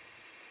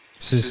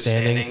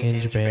standing in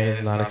Japan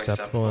is not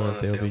acceptable and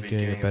that they'll be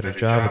doing a better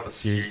job with the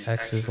Series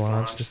X's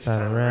launch this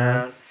time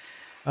around.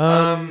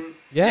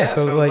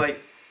 So like,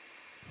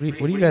 what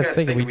do you guys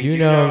think? We do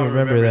know,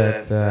 remember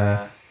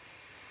that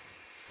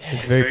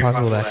it's very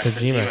possible that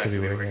Kojima could be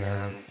working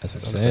on. That's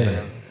what I'm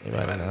saying. He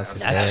might announce it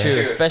That's today.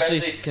 true,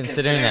 especially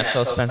considering that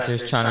Phil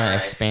Spencer's trying to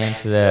expand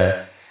to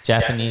the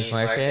Japanese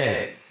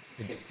market.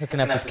 Hooking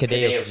up with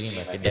Hideo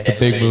Kojima. It's a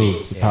big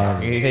move. It's a power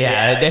move.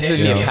 Yeah, it'd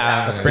definitely be a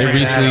power move. They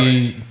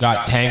recently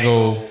got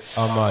Tango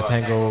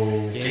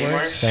GameWorks?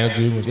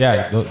 Dreamworks.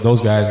 Yeah,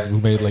 those guys who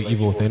made like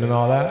Evil Within and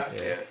all that.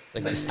 Yeah. It's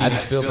like the Steven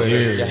Spielberg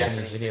serious.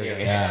 Japanese video game.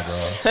 Yeah, bro.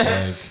 It's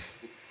like,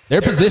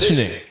 they're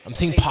positioning. I'm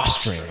seeing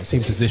posturing. I'm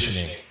seeing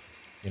positioning.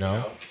 You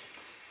know?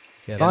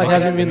 It's not like it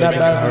hasn't been that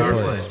bad of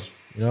a place.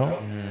 You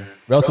know?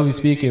 Relatively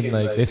speaking,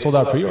 like they sold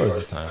out pre-orders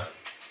this time.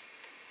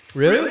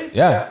 Really?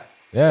 Yeah.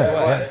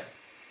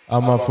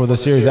 For the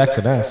Series X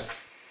and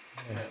S.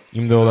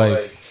 Even though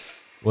like,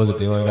 what was it?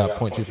 They only got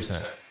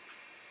 0.2%.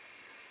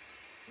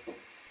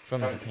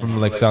 From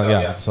like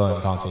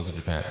selling consoles in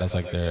Japan. That's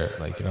like their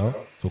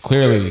So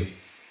clearly,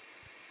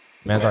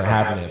 mans aren't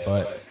having it,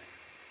 but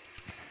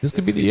this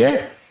could be the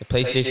year. The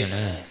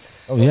PlayStation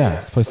is. Oh yeah,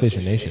 it's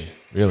PlayStation Nation.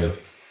 Really,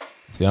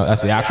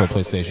 that's the actual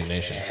PlayStation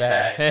Nation.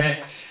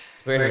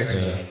 It's weird.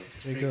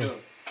 It's pretty cool.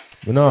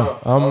 But no,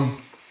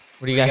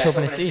 What are you guys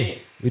hoping to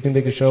see? we think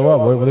they could show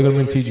up. What are they gonna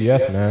bring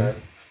TGS, man?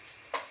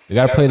 They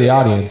gotta play the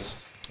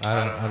audience.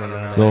 I don't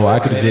know. So I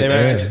could they get.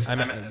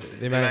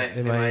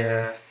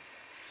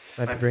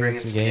 might be bringing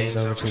some games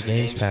over to the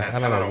Games Pass. I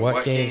don't know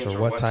what games or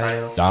what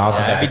titles.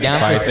 I'd be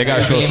down for They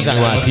gotta show games some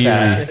on new Games IP.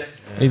 Pass.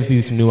 I need to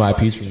see some new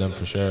IPs from them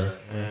for sure.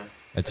 Yeah.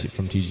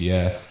 From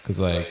TGS, because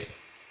like,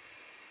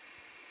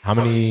 I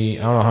don't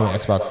know how many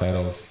Xbox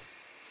titles,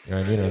 you know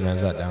what I mean, and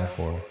has that down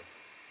for.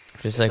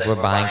 Just like we're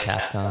buying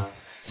Capcom.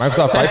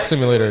 Microsoft Flight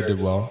Simulator did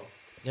well,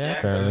 Yeah.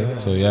 apparently.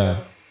 So yeah,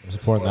 I'm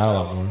supporting that a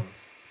lot more.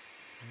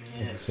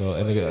 So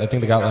I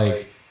think they got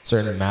like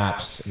certain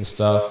maps and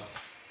stuff,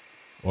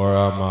 or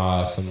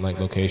some like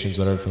locations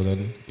that are filled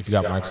in. If you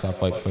got Microsoft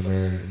Flight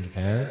Simulator in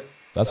Japan,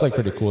 so that's like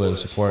pretty cool. They're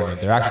supporting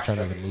it. They're actually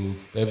trying to make a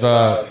move. They've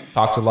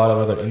talked to a lot of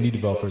other indie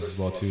developers as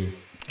well too.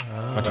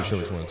 I'm not too sure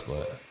which ones,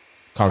 but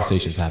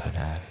conversations have been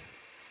had.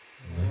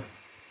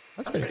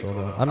 That's pretty cool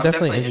though. I'm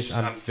definitely interested.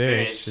 I'm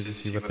very interested to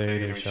see what they're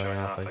going to be showing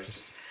off. Like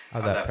just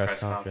how that press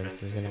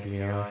conference is going to be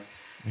going.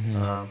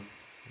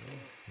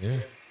 Yeah,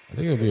 I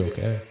think it'll be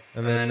okay.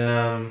 And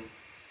then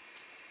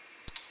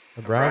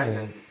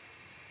Horizon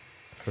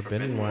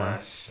Forbidden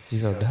West.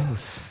 Zero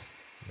Dose.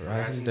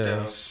 Horizon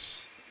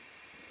Dose.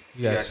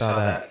 You guys saw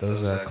that?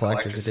 Those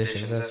collector's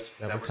editions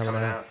that were coming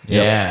out.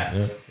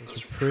 Yeah.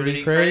 Those were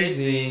pretty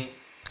crazy.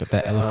 Got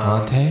that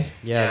Elefante.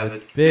 Yeah,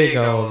 the big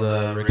old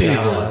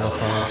Regala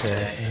Elefante.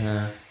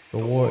 Yeah. The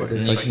war.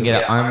 And you can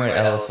get an armored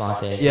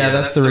Elefante. Yeah,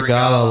 that's the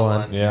Regala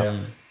one. Yeah.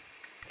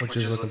 Which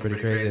is looking pretty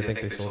crazy. I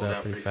think they sold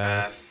out pretty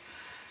fast.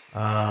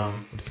 What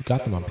if you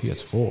got them on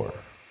PS4?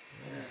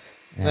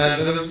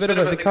 There was a bit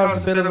of they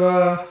caused a bit of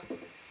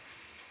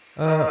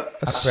a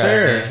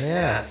stir,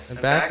 yeah, a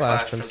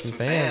backlash from some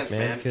fans,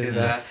 man. Because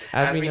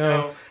as we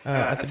know,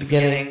 at the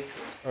beginning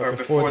or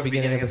before the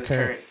beginning of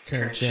the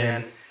current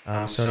gen,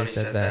 Sony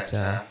said that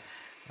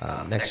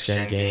next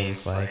gen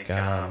games like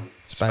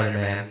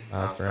Spider-Man,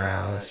 Miles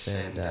Morales,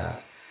 and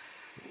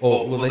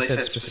they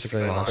said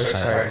specifically launch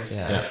titles,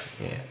 yeah,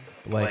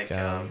 like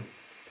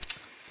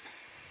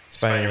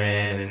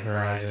Spider-Man and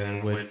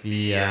Horizon would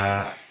be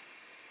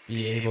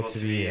able to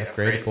be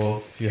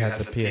upgradable if you had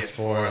the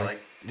PS4. Like,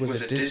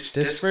 was it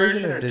disc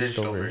version or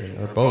digital version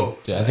or both?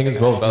 Yeah, I think it's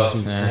both. Just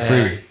for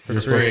free. For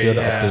You're supposed to be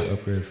able free, to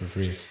upgrade for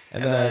free.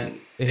 And then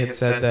it had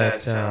said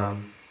that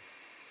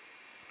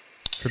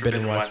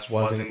Forbidden West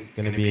wasn't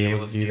going to be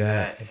able to do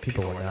that, and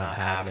people were not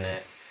having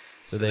it.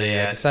 So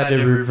they decided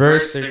to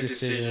reverse their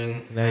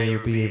decision. Now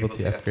you'll be able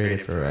to upgrade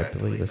it for, I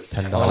believe, it's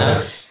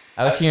 $10.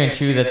 I was hearing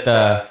too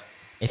that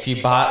if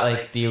you bought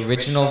like the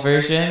original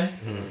version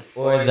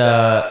or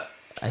I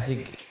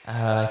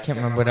can't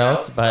remember what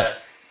else, but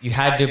you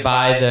had to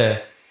buy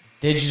the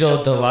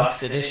digital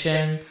deluxe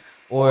edition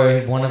or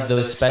one of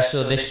those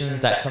special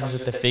editions that comes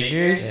with the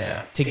figures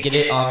to get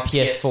it on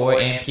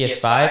PS4 and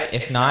PS5.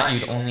 If not,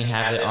 you'd only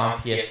have it on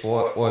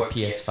PS4 or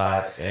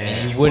PS5,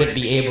 and you wouldn't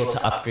be able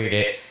to upgrade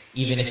it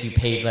even if you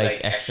paid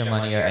like extra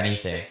money or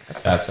anything.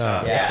 That's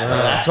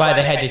why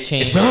they had to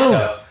change it.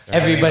 So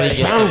everybody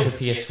gets it for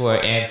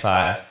PS4 and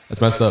 5.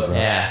 That's messed up, bro.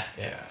 Yeah.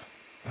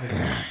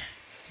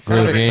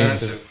 Kind of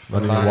games, expensive.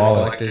 running your Buying a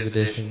wallet. collector's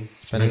edition,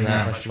 spending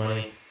that much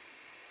money.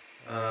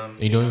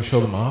 And you don't even show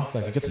them off.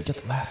 Like, I get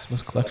the last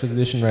was collector's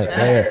edition right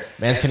there.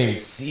 Mans can't even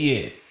see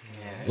it.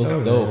 Looks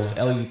dope. It's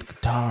Ellie with the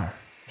guitar.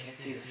 Can't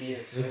see the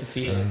fetus. Where's the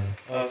fetus?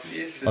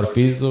 The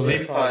fetus over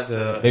Baby Pod's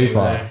Baby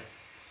Pod.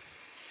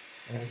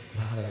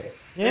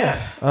 Yeah.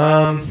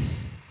 I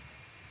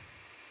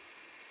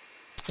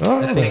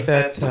think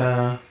that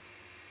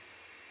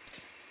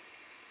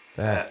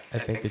I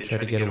think they tried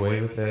to get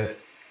away with it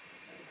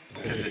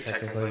because it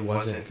technically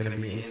wasn't going to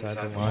be inside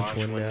the launch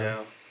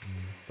window.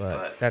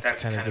 But that's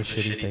kind of a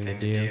shitty thing to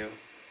do.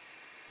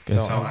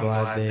 So I'm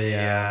glad they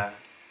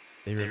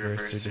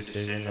reversed their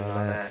decision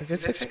on that because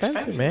it's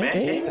expensive, man.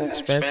 Games are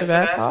expensive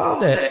as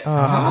holiday.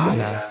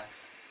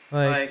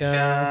 Like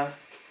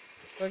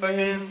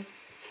fucking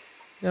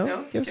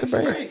give us a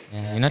break.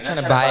 Yeah, you're not trying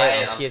to buy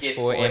it on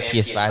PS4 and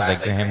PS5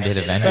 like Graham did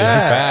Avengers.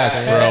 Facts,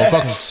 bro.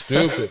 Fucking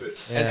stupid.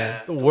 Yeah.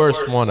 And the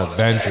worst one,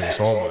 Avengers.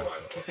 Oh my.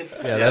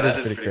 Yeah, that is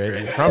pretty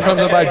crazy.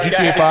 Sometimes I buy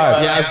GTA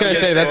 5. Yeah, I was gonna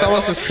say that's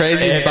almost as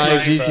crazy as buying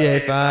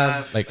GTA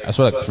 5. Like I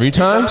swear, like 3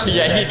 times.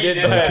 Yeah, he did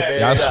that.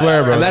 Yeah, I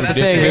swear, bro. And that's the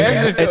thing.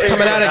 It's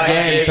coming out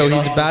again, so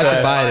he's about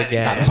to buy it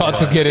again. I'm about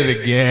to get it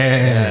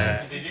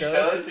again. Did you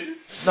sell it too?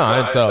 No, I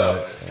didn't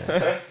sell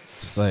it.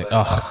 Just like,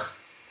 ugh.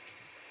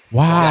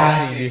 Why?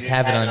 Actually, you just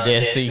have it on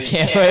disc, so you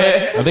can't play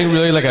it. I think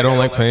really like I don't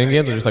like playing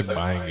games. I just like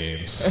buying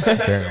games.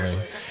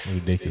 Apparently,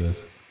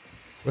 ridiculous.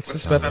 What's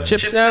this about the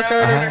chips now,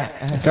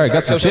 Carter? Sorry,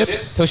 got some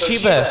chips.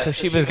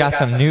 Toshiba's got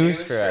some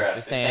news for us.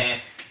 They're saying,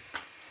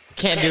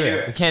 can't do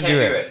it. We can't do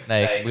it.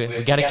 Like,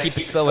 we got to keep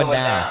it slowing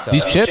down. So.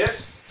 These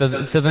chips? So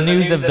the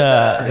news of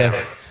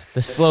the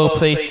slow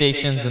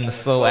PlayStations and the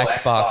slow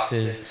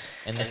Xboxes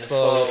and the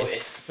slow,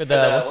 it's for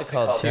the, what's it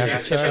called?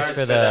 Graphics cards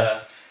for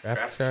the...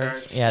 Graphics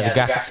cards? Yeah, the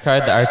graphics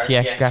card, the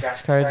RTX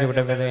graphics cards or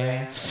whatever they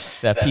are.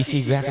 The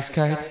PC graphics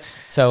cards.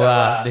 So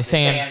they're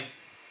saying...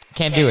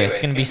 Can't do it. It's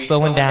going to be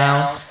slowing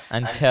down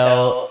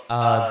until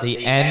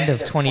the end of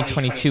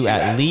 2022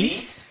 at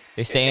least.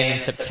 They're saying in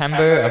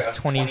September of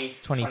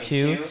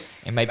 2022.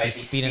 It might be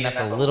speeding up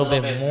a little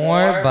bit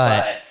more,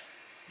 but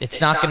it's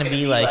not going to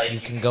be like you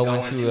can go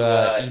into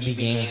EB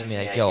Games and be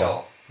like,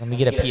 yo, let me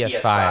get a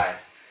PS5.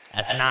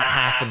 That's not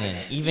happening.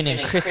 Even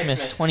in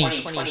Christmas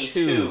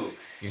 2022,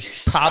 you're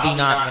probably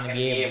not going to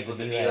be able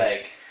to be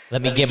like,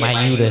 let me get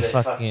my you to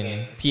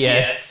fucking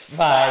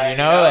PS5, you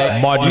know?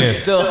 Like, Madness. you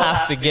still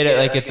have to get it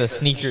like it's a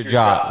sneaker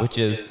drop, which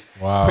is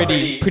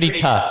pretty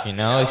tough, you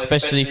know?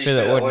 Especially for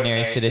the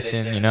ordinary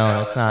citizen, you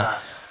know? It's not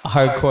a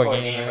hardcore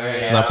gamer.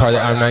 It's not part of the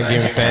I'm9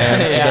 Gaming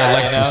fam. So you better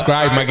like,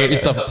 subscribe. Might get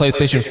yourself a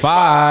PlayStation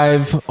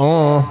 5.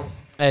 Oh.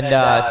 And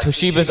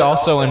Toshiba's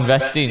also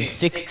investing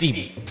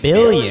 $60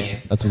 billion.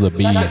 That's with a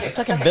B. We're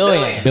talking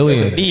billion.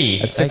 Billion. With a B.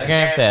 That's Like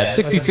Graham said.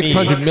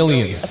 6,600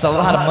 millions. That's a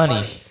lot of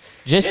money.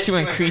 Just to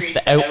increase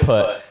the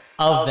output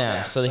of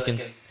them, so they can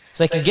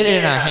get it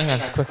in our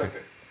hands quicker.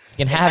 We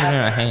can have it in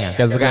our hands.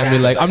 Guys are gonna be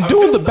like, I'm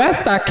doing the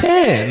best I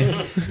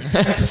can.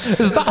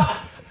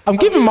 I'm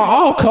giving my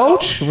all,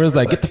 coach. And we're just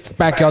like, get the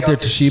back out there,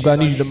 Toshiba. I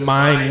need you to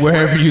mine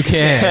wherever you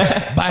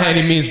can, by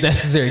any means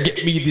necessary.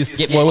 Get me this.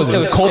 What was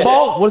it?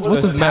 Cobalt? What's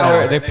this Power?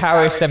 metal? They're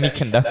power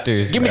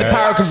semiconductors. Give me the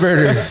power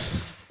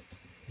converters.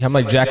 I'm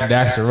like Jack and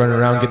Daxter running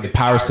around getting the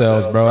power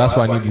cells, bro. That's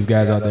what I need these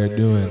guys out there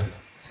doing.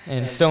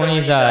 And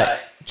Sony's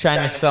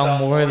trying to sell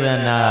more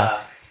than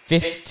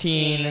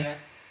 15,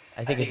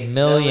 I think it's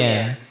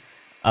million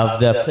of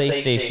the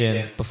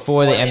PlayStations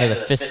before the end of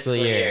the fiscal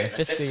year. And the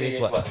fiscal year is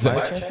what? March,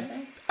 I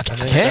think? I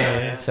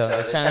can't. So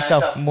they're trying to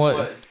sell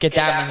more, get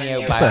that many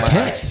out by I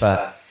can't. March.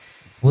 But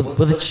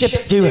will the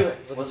chips do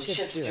it?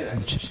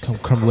 The chips come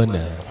crumbling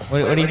down.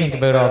 What do you think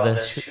about all the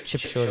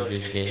chip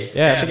shortages, Gabe?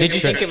 Yeah, Did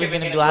you think it was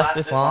going to last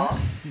this long?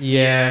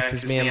 Yeah,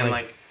 because man,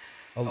 like,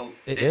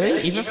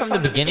 Really? Even from the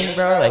beginning,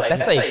 bro? Like,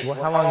 that's like,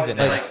 how long is it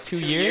now? Like 2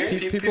 years?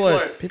 people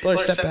are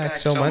set back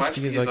so much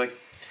because like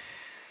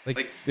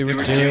they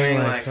were doing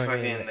like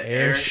fucking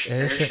air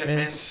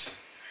shipments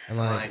and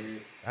like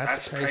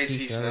that's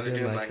pricey. So now they're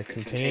doing like the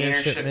container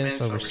shipments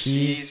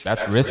overseas.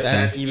 That's risky.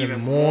 That's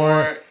even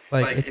more.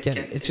 Like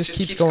it just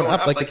keeps going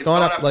up. Like it's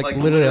gone up like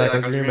literally like I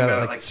was reading about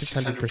it like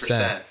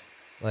 600%.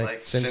 Like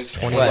since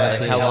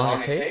 2019. How long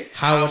it takes?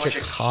 How much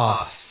it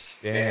costs.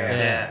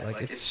 Yeah.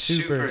 Like it's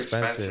super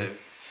expensive.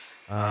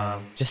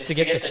 Just to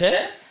get the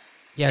chip?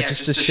 Yeah,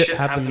 just to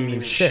have them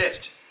even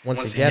shipped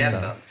once you get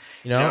them.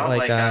 You know,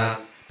 like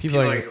people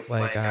are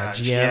like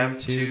GM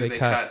too. They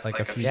cut like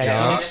a few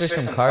jobs. For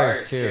some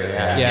cars too.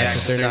 Yeah,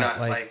 because they're not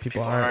like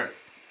people aren't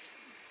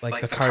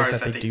like the cars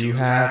that they do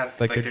have.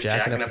 Like they're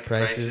jacking up the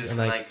prices, and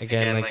like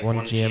again, like one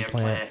GM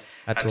plant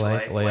had to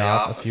like lay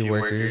off a few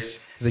workers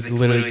because they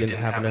literally didn't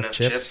have enough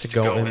chips to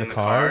go in the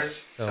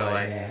cars. So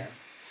like.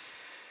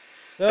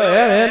 Oh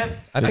yeah, man!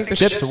 I think the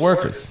chips are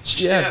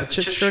workers. Yeah, the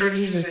chip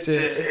shortages.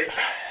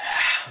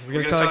 We're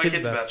gonna tell our kids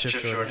about the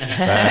chip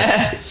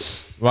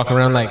shortages. Walking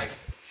around like,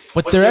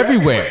 but they're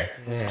everywhere.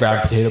 Just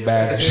grab potato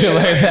bags and shit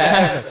like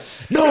that.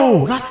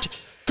 No, not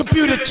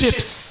computer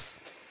chips.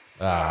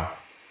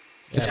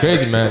 It's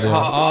crazy, man.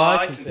 All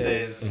I can say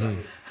is,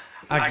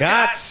 I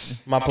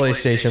got my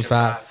PlayStation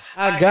 5.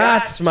 I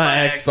got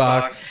my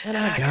Xbox, and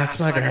I got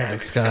my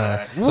graphics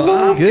card. So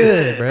I'm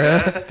good, bro.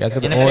 This guy's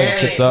got the oil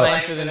chips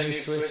up. For the new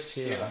Switch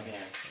too.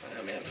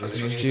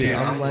 Dude,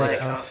 I'm like,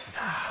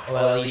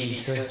 OLED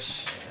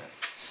Switch.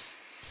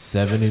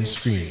 7-inch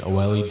screen,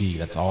 OLED.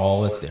 That's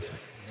all that's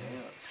different.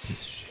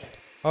 Piece of shit.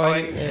 oh,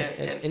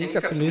 and you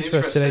got some news for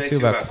us today too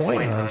about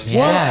Coin Hunt.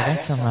 Yeah, I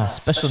got some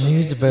special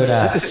news about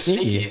This is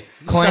sneaky.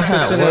 Coin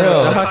Hunt Something in the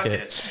World.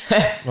 docket.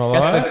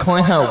 Got some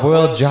Coin Hunt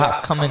World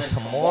drop coming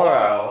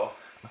tomorrow.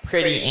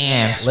 Pretty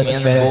amped. Let Me the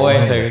and the fans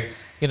boys win. are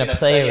gonna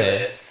play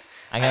this.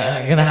 I'm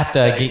gonna have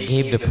to get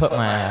Gabe to put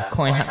my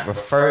Coin Hunt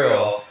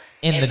referral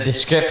in the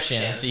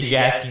description so you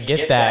guys can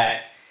get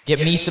that. Get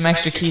me some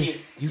extra keys.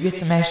 You get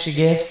some extra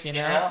gifts, you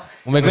know?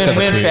 We'll make a Win-win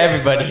separate for tweet.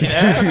 everybody,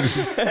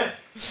 you know?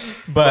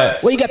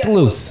 But What you got to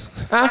lose?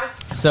 Huh?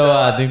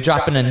 so they're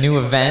dropping a new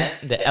event,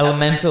 the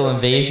Elemental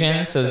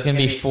Invasion. So there's gonna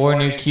be 4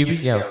 new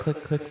QBs. Yo,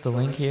 click the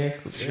link here,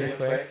 real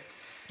quick,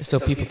 just so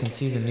people can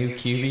see the new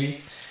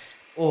QBs.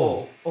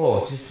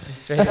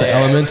 Just right That's there.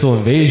 an elemental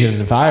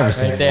invasion if I ever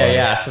seen Right there, one.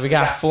 yeah. So we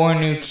got 4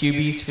 new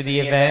QBs for the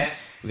event.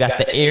 We got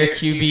the air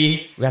QB,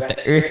 we got the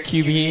earth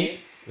QB,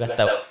 we got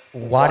the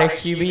water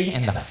QB,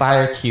 and the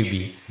fire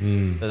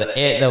QB. So the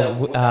air,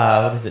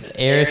 what is it? The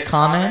air is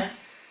common.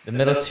 The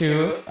middle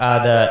 2,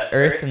 the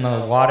earth and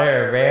the water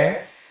are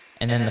rare,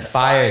 and then the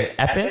fire is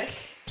epic.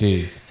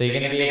 Jeez. So you're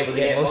gonna be able to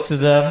get most of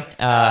them,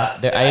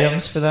 their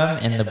items for them,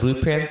 and the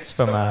blueprints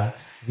from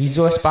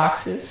resource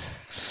boxes.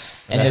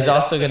 And there's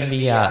also gonna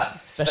be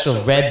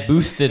special red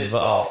boosted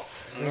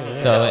vaults.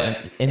 So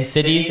in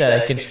cities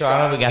like in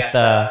Toronto, we got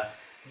the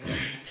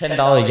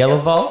 $10 yellow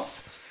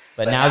vaults,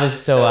 but now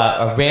there's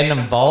a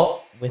random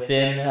vault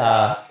within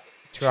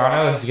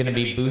Toronto is gonna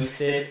be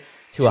boosted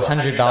to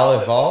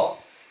 $100 vault.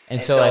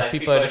 And so like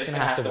people are just gonna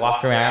have to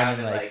walk around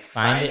and like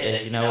find it,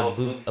 and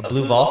a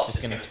blue vault's just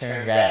gonna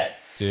turn red.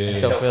 And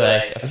so for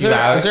like a few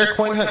hours. Is there a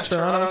Coin Hunt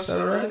Toronto set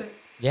already?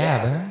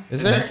 Yeah, bro.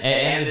 Is there?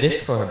 And the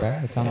Discord, bro.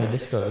 It's on the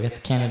Discord. We got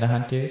the Canada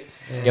Hunters.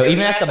 Yo,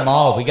 even at the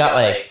mall, we got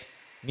like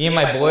me and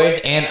my boys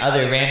and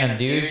other random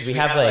dudes. We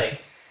have like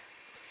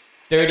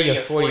 30 or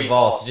 40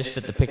 vaults just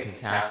at the Pickering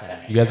Town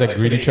Center. You guys like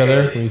greet each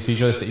other when you see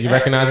each other? You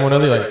recognize one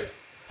another? Like,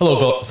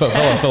 hello,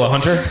 fellow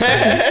hunter.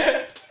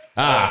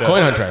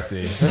 Coin hunter, I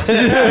see.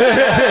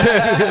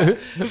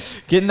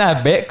 Getting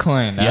that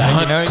Bitcoin.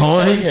 Yeah, you know,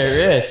 coins. You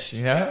get rich,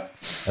 you know?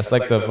 That's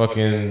like the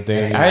fucking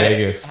thing in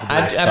Vegas.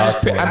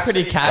 I'm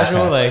pretty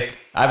casual. Like,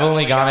 I've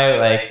only gone out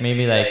like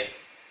maybe like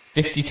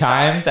 50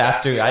 times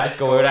after. I just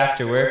go out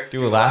after work,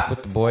 do a lap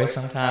with the boys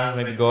sometimes,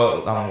 maybe go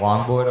out on a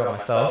longboard or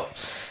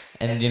myself.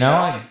 And, you know,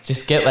 I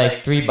just get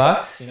like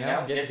 $3, you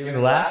know, doing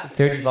the lap,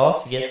 30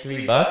 volts, you get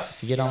 $3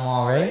 if you get them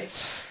all right.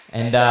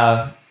 And,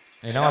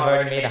 you know, I've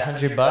already made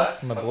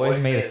 $100. My boys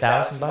made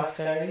 $1,000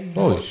 already.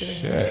 Holy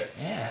shit.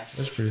 Yeah.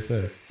 That's pretty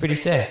sick. Pretty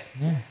sick.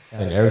 Yeah.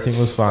 And everything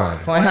was fine.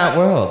 Coin Hunt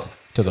World.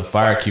 Till the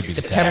fire cube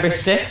September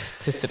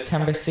 6th to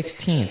September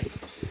 16th.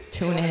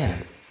 Tune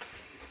in.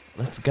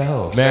 Let's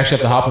go. May actually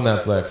have to hop on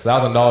that flex.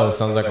 $1,000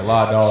 sounds like a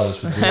lot of dollars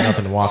for doing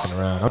nothing and walking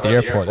around. At the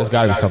airport, there's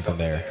got to be something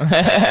there.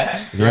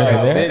 Is there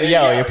anything there?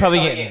 Yo, you're probably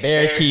getting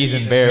bear keys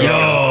and bear.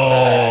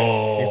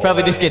 You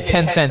probably just get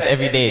 10 cents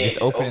every day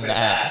just opening the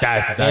app.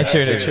 That's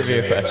answering a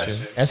trivia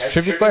question. That's a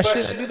trivia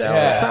question? I do that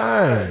all the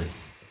time.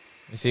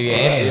 So you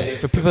answer,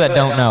 for people that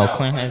don't know,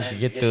 Coin Hunt,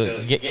 you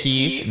get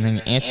keys and then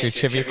you answer a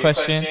trivia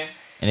question.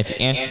 And if you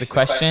answer the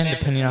question,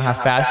 depending on how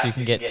fast, you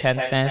can get 10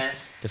 cents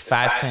to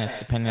 5 cents,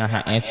 depending on how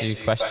you answer your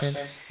question.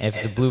 And if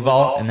it's a blue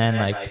vault, and then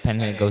like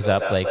depending, it goes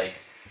up like,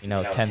 you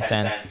know, 10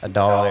 cents, $1,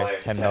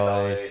 $10,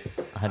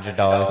 $100,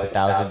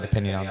 $1,000,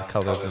 depending on the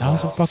color of the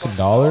vault.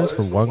 $1,000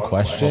 for one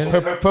question?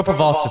 Purple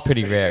vaults are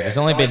pretty rare. There's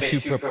only been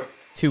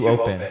two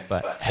open,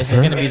 but this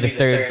is gonna be the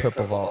 3rd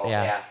purple vault.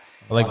 Yeah.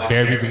 Like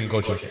bare people can go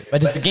check it.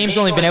 But the game's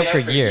only been out for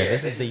a year.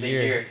 This is the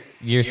year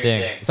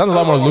thing. It sounds a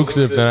lot more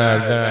lucrative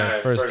than I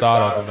first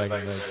thought of.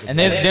 And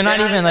they're not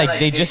even like,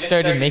 they just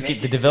started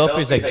making, the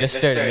developers like just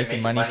started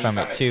making money from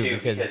it too,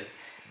 because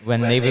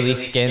when they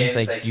release skins,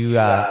 like you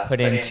put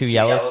in 2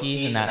 yellow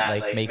keys and that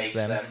like makes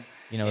them,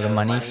 you know, the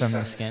money from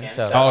the skin.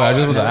 So I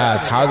just want to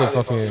ask, how the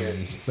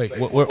fucking like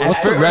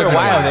what's the revenue? For a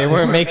while, they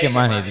weren't making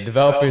money. The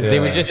developers, they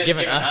were just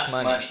giving us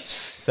money.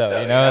 So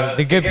you know,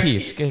 they're good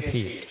peeps, good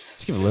peeps.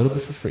 Just give a little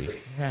bit for free.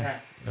 Yeah.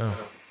 No,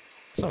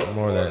 something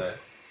more that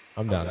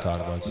I'm down to talk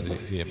about.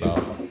 See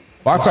about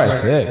Far Cry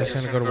 6.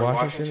 Trying to go to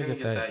Washington to get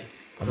that.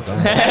 I'm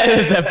down.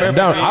 I'm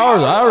down. I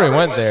already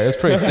went there. It's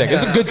pretty sick.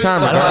 It's a good time.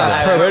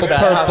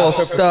 Purple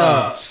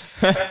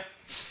stuff.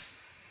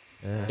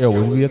 Yo,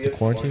 would we have to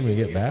quarantine when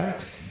we get back?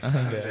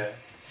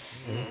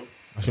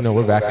 Actually, no,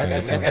 we're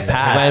vaccinated. So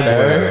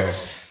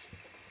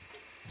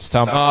just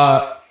tell them.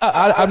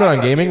 I'm not on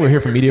gaming. We're here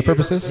for media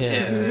purposes.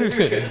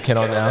 Just get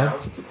on down.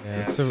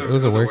 Yeah, it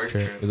was a work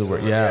trip. It was a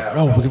work. Yeah,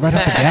 bro. We can right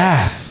off the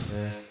gas.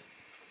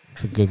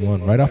 It's a good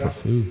one. Right off of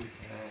food.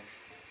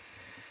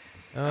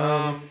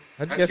 How'd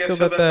you guys feel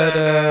about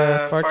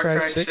that Far Cry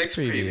 6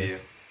 preview?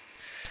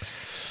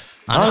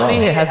 Honestly,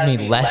 it has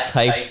me less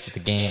hyped for the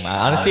game.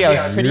 Honestly,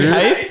 I was pretty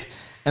hyped,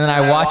 and then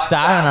I watched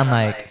that, and I'm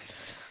like,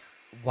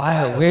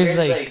 wow, where's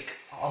like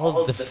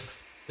all the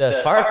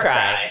Far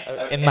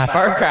Cry in my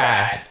Far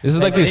Cry? This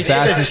is like the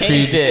Assassin's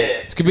Creed.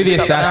 This could be the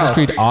Assassin's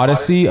Creed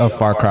Odyssey of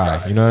Far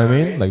Cry. You know what I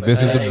mean? Like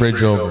this is the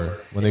bridge over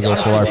when they go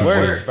full RPG.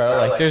 Worse, bro.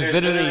 Like there's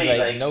literally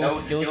like no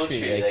skill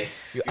tree. Like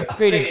you're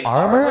upgrading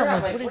armor.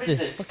 I'm like, what is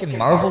this? Fucking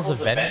Marvel's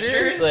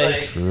Avengers?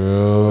 Like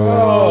true.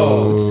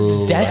 Bro, this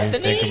is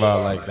Destiny. Think about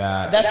it like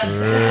that. That's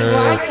exactly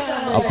what I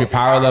thought. Up your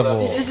power level.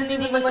 This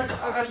isn't even like an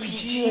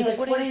RPG. Like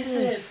what is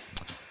this?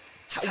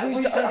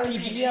 Where's the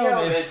RPG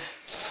elements?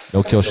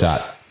 No kill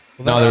shot.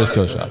 No, there was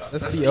kill shots.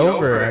 That's the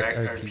over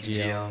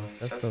RPG elements.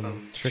 That's the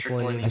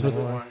trickling even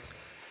more.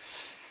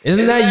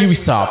 Isn't that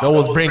Ubisoft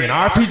always bringing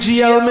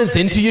RPG elements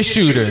into your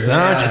shooters,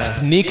 huh?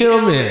 Just sneaking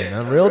them in.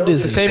 I'm real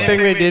Disney. The same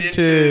thing they did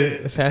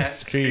to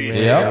Assassin's Creed,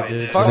 man. Yep. They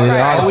did it Far to-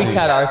 Cry always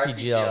had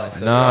RPG elements.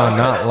 So No, it's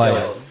not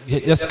like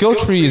skills. the skill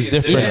tree is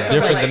different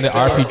Yeah. than the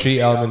RPG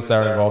elements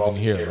that are involved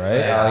in here, right?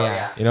 Oh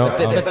yeah. You know,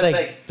 but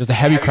like there's a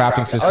heavy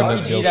crafting system that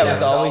RPG built that was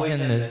in. always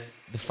in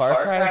the Far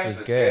Cry's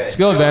was good.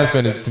 Skill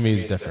advancement is, to me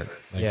is different.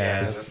 Like, Yeah,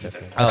 it's- that's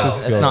different. That's just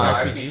it's skill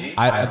not advancement.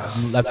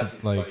 RPG.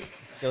 That's like,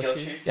 Skill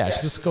tree? yeah,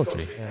 it's just a skill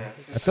tree.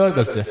 I feel like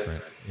that's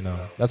different. You know,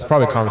 that's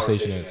probably a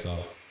conversation in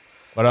itself.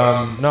 But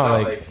no,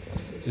 like,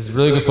 it's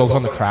really good focus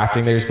on the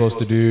crafting that you're supposed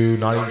to do,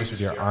 not even just with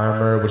your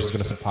armor, which is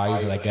going to supply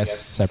you with, I guess,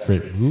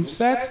 separate move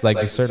sets. Like,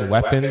 the certain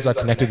weapons are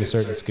connected to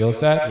certain skill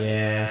sets.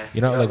 Yeah.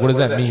 You know, like, what does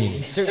that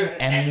mean? Certain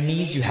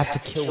enemies you have to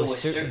kill with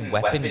certain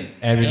weapon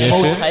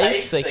Ammunition? ammo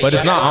types. Like, But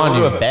it's you not have to on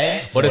go you. to a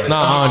bench. But it's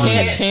not on You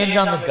can't you. change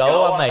on the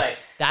go. I'm like,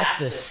 that's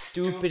the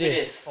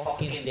stupidest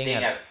fucking thing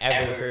I've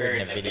ever heard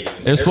in a video.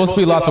 There's supposed to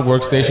be lots of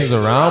workstations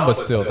around, but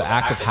still, the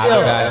act of having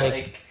that,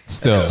 like,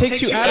 still.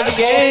 Takes you out of the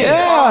game.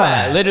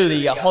 Yeah,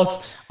 literally.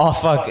 Oh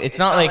fuck! It's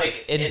not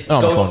like it Oh,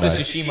 my goes phone to died.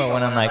 Tsushima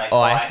when I'm like, oh,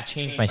 I have to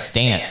change my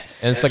stance.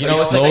 And it's like, You know,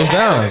 it it's like slows I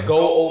have down. to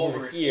go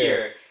over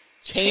here,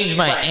 change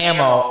my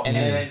ammo, and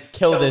then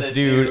kill this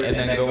dude, and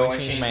then go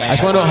and change my ammo. I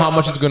just want to know how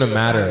much it's going to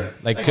matter.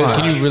 Like,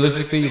 can you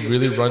realistically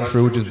really run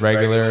through just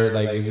regular?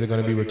 Like, is it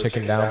going to be we're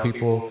taking down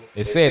people?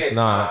 They say it's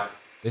not.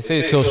 They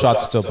say kill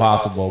shots are still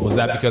possible. Was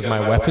that because my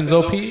weapon's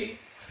OP?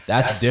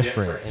 That's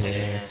different.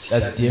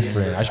 That's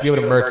different. I should be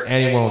able to murk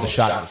anyone with a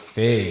shot in the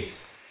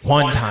face.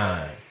 One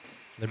time.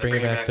 They're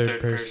bringing back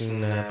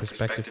third-person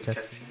perspective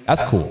cutscenes.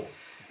 That's cool.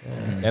 I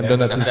haven't done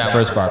that since the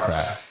first Far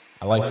Cry.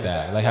 I like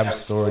that. I like having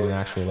story and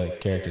actual like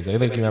characters. I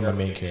like you have my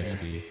main character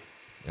be,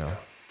 you know,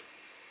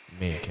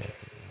 main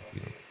character.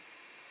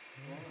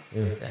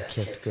 Yeah. That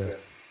kicked good.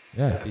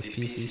 Yeah. These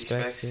PC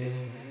specs, too.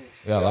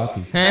 We got a lot of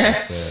pieces there.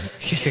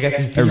 Yes, I got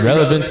these They're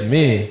relevant to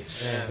me.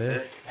 Yeah,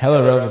 they're...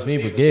 Hella relevant to me,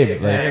 but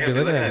Gabe, Yeah, I'd be like,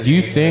 looking at do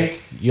you this.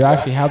 think you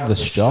actually have the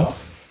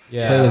stuff to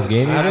play this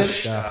game I have even? the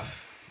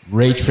stuff.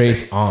 Ray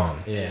trace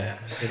on. Yeah.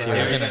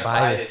 You're gonna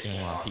buy this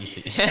game on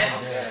PC.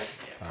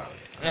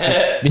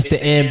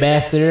 Mr.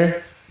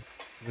 Ambassador.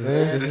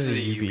 This is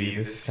a UB.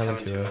 This is coming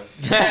to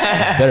us.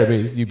 Better be,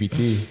 it's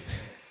UBT.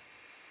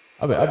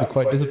 I'll be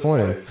quite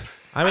disappointed.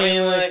 I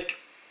mean, like,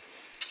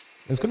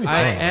 It's gonna be fun.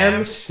 I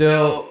am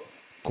still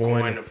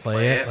going to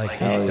play it.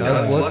 Like, it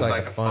does look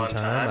like a fun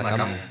time. Like,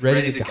 I'm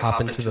ready to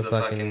hop into the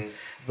fucking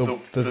the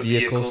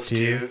vehicles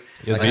too.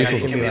 Yeah, Like, the I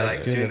vehicles can are be cool.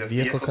 like doing the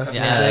vehicle Yeah,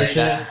 I like customization.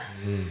 that.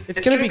 It's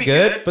gonna be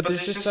good, but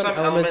there's just some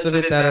elements of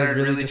it that are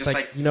really just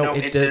like, you know,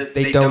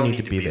 they don't need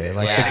to be there.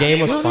 Like, the game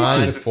was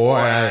fine before,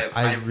 and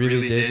I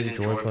really did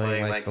enjoy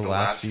playing like the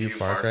last few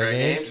Far Cry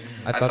games.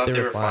 I thought they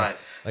were fine.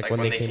 Like when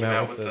they came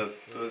out with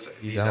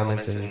these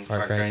elements in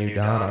Far Cry New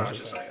Dawn, I was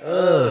just like,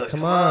 ugh,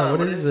 come on,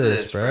 what is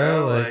this,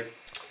 bro? Like,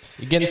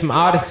 You're getting some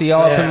Odyssey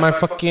all up in my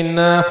fucking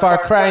Far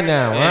Cry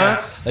now,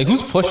 huh? Like,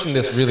 who's pushing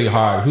this really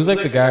hard? Who's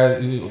like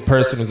the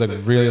person who's like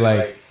really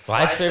like,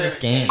 Live service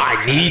game.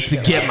 I need to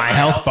get my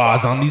health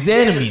bars on these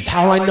enemies.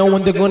 How do I know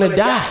when they're gonna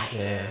die?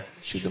 yeah.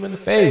 Shoot them in the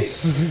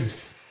face.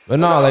 But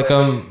no, like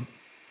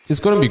it's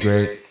gonna be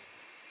great.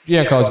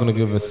 Giancarlo's gonna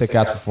give a sick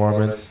ass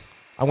performance.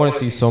 I want to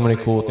see so many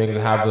cool things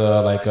and have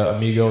the like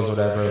amigos or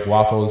whatever.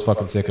 Guapo is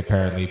fucking sick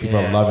apparently. People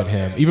are loving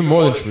him even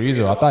more than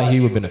Chorizo. I thought he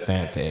would have been a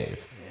fan fave.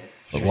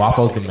 But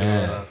Guapo's the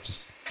man,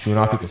 just chewing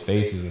off people's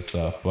faces and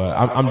stuff. But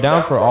I'm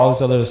down for all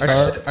this other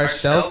stuff. Are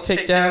stealth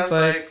takedowns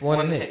like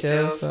one hit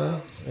kills?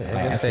 So I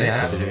guess they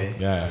have to be.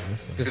 Yeah, I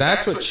guess so. Because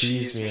that's what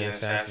cheesed me in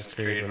Assassin's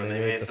Creed when they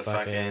made the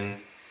fucking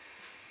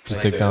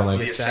Just take down the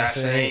like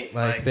assassinate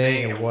like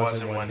thing. It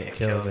wasn't one hit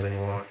kills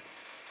anymore.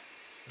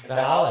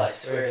 Valhalla,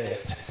 swear it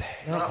is.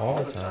 Not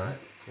all the time.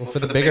 Well, for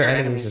the bigger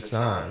enemies, it's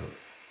not.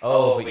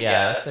 Oh, but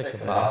yeah, that's like a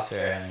boss or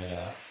enemy.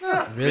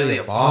 Not really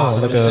a boss. Oh,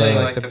 I'm like just a- saying,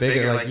 like the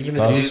bigger, like even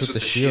the dudes with the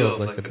shields,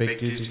 like the big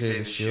dudes who carry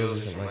the shields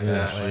or something like yeah,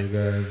 that. show Like, you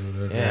guys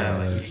whatever. yeah,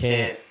 like you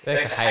can't.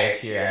 They're like a higher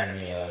tier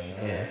enemy. You know what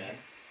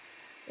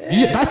I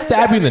mean? If I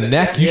stab you in the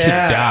neck, you should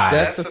Yeah, die.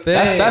 that's the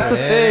thing, That's the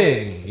man.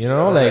 thing. You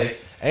know, like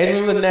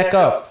anything with the neck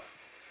up.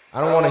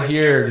 I don't want to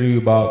hear you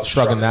about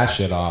shrugging that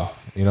shit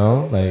off. You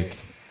know, like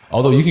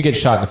although you can get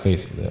shot in the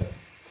face and live.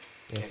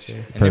 That's true.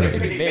 And they're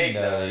pretty big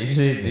though. They're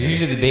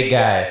usually the big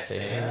guys. So, you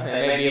know,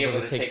 they might be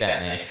able to take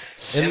that knife.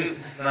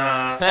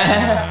 Nah.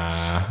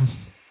 Nah.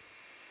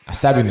 I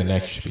stab you in the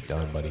neck, you should be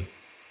done, buddy.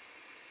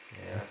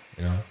 Yeah.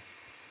 You know,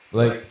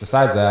 like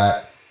besides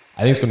that,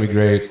 I think it's gonna be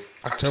great.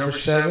 October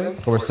 7th.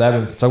 October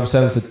 7th. October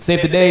 7th.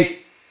 Save the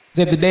date.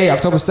 Save the date.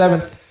 October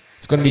 7th.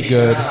 It's gonna be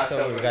good.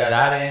 October, we got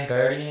that in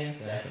Guardians.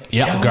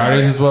 Yeah,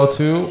 Guardians as well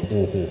too.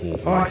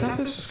 Oh, I thought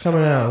this was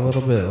coming out a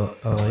little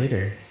bit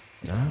later.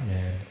 Nah,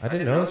 man. I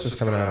didn't know this was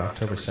coming out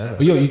October 7th.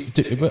 But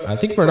yo, but I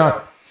think we're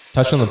not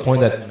touching on the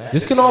point that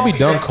this can all be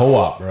done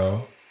co-op,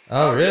 bro.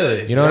 Oh,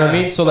 really? You know what I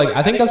mean? So like,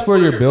 I think that's where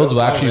your builds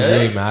will actually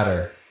really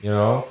matter. You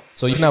know,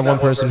 so you can have one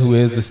person who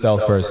is the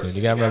stealth person. You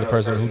can have another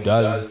person who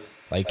does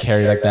like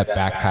carry like that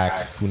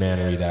backpack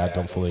funanery that I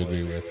don't fully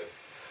agree with.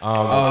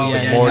 mortar. You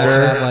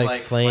have to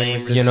have,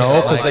 flame. You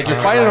know, because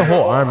you're fighting a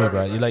whole army,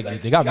 bro.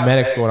 They got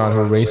medics going on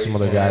who race some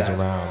other guys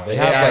around. They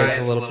have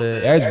a little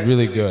bit. AI is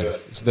really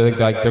good. So they're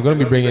going to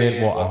be bringing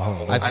in.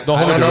 Well, I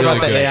don't know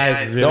about the AI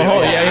is really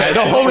good.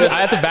 Don't hold me.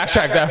 I have to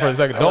backtrack that for a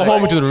second. Don't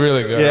hold me to the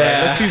really good. Yeah.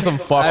 Right? Let's see some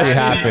fuckery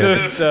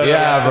happen.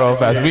 Yeah, bro.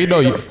 Fast. We know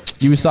you.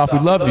 Ubisoft, we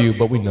love you,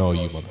 but we know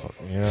you, motherfucker.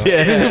 You know?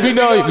 Yeah. We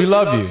know you. We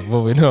love you,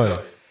 but we know you.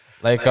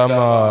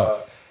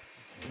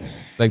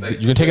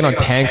 You're taking on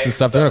tanks and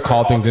stuff. They're gonna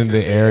call things into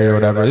the area or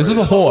whatever. This is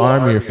a whole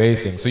army you're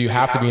facing, so you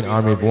have to be an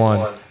army of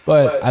one.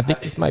 But I think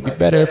this might be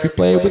better if we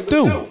play with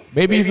 2,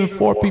 maybe even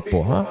 4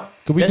 people, huh?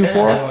 Could we do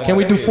 4? Can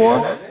we do 4?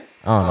 I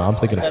don't know. I'm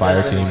thinking a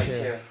fire team.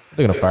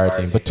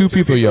 But 2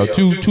 people,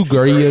 two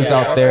guerrillas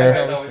out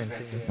there,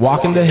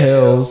 walking the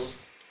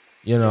hills,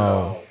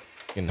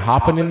 and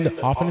hopping in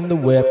the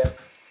whip,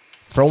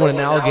 throwing an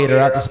alligator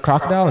out. This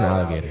crocodile and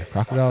alligator.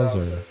 Crocodiles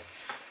are.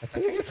 I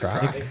think it's a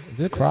croc.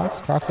 Is it crocs?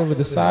 Crocs over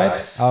this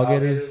side?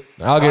 Alligators?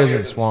 Alligators are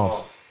in the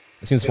swamps.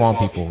 I've seen swamp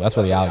people. That's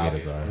where the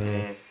alligators are.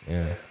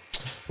 Yeah.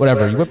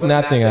 Whatever. You're whipping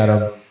that thing at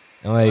them.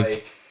 And,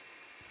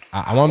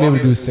 I want to be able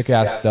to do a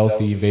sick-ass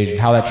stealthy invasion.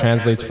 How that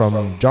translates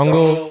from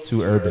jungle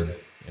to urban,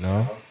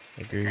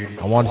 Agreed.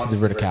 I want to see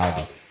the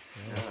verticality.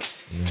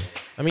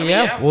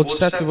 Yeah. We'll just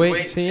have to wait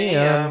and see.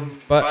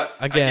 But,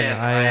 again,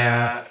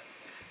 I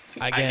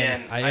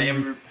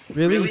am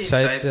really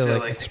excited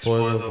to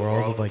explore the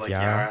world of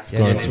Yara.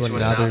 Get into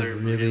another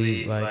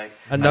really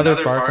another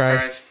Far Cry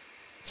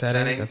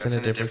setting that's in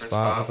a different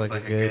spot with a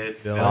good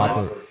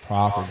villain.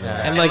 Proper.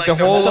 Yeah. And the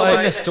whole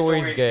the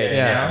story's good.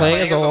 Yeah,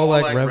 playing as a whole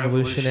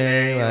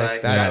revolutionary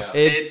that's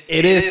it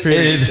is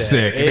pretty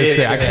sick. It is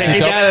sick. You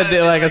gotta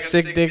do a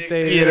sick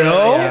dictator.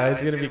 Yeah,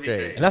 it's gonna be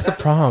great. And that's the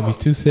problem. He's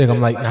too sick. I'm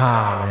like,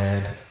 nah,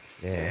 man.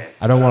 Yeah.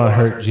 I don't want to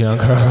hurt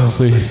Giancarlo,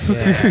 please.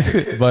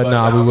 Yeah. But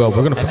we will.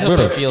 We're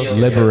gonna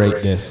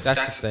liberate this.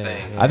 That's the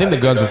thing. Yeah. I think the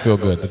guns will feel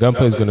good. The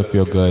gunplay is gonna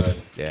feel good.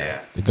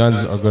 Yeah. The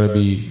guns are gonna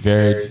be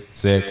very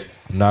sick.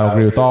 I'm not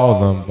agree with all of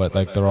them, but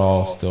they're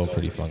all still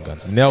pretty fun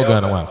guns. The nail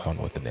gun, I want to have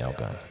fun with the nail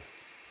gun,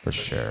 for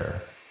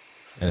sure.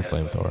 And the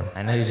flamethrower.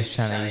 I know you're just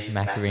trying to use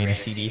Macarena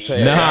CD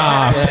player.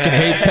 Nah, I fucking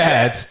hate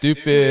that.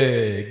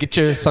 Stupid. Get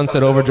your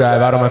Sunset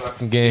Overdrive out of my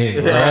fucking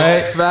game,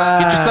 right?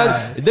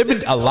 Get your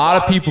a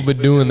lot of people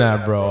been doing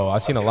that, bro.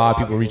 I've seen a lot of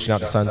people reaching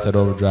out to Sunset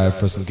Overdrive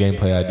for some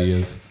gameplay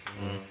ideas.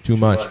 Too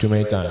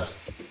many times.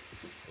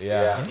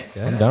 Yeah.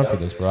 I'm down for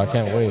this, bro. I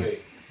can't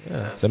wait.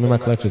 Yeah. Send me my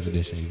collector's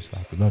edition,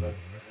 Ubisoft. We love it.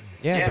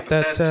 Yeah,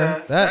 but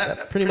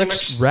that pretty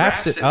much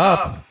wraps it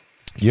up.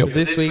 Yep.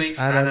 This week's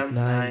Item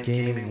 9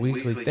 Gaming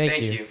Weekly.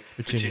 Thank you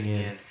for tuning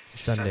in to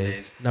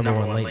Sunday's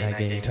 #1 late night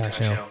gaming talk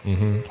show.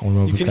 You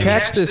can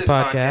catch this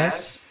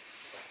podcast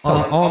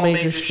on all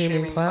major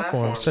streaming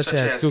platforms such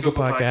as Google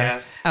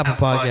Podcasts, Apple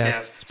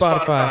Podcasts,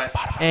 Spotify,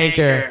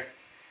 Anchor.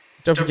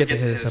 Don't forget to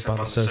hit us up on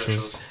the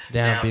socials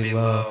down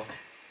below.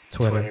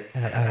 Twitter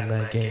Item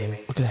 9 Gaming.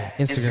 Look at that.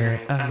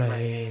 Instagram Item 9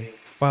 Gaming.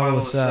 Follow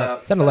us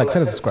up. Send a like,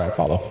 send a subscribe,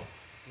 follow.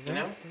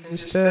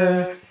 Just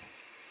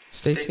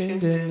stay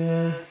tuned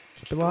and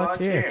keep it locked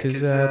here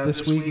because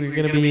this week we're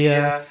going to be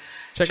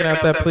checking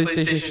out that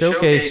PlayStation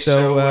Showcase.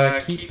 So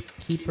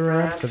keep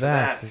around for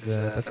that because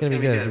that's going to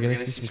be good. We're going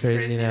to see some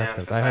crazy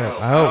announcements. I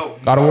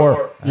hope. God of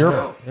War.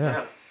 Europe.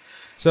 Yeah.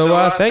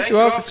 So thank you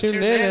all for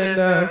tuning in, and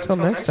until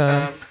next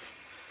time,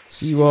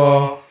 see you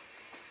all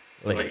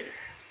later.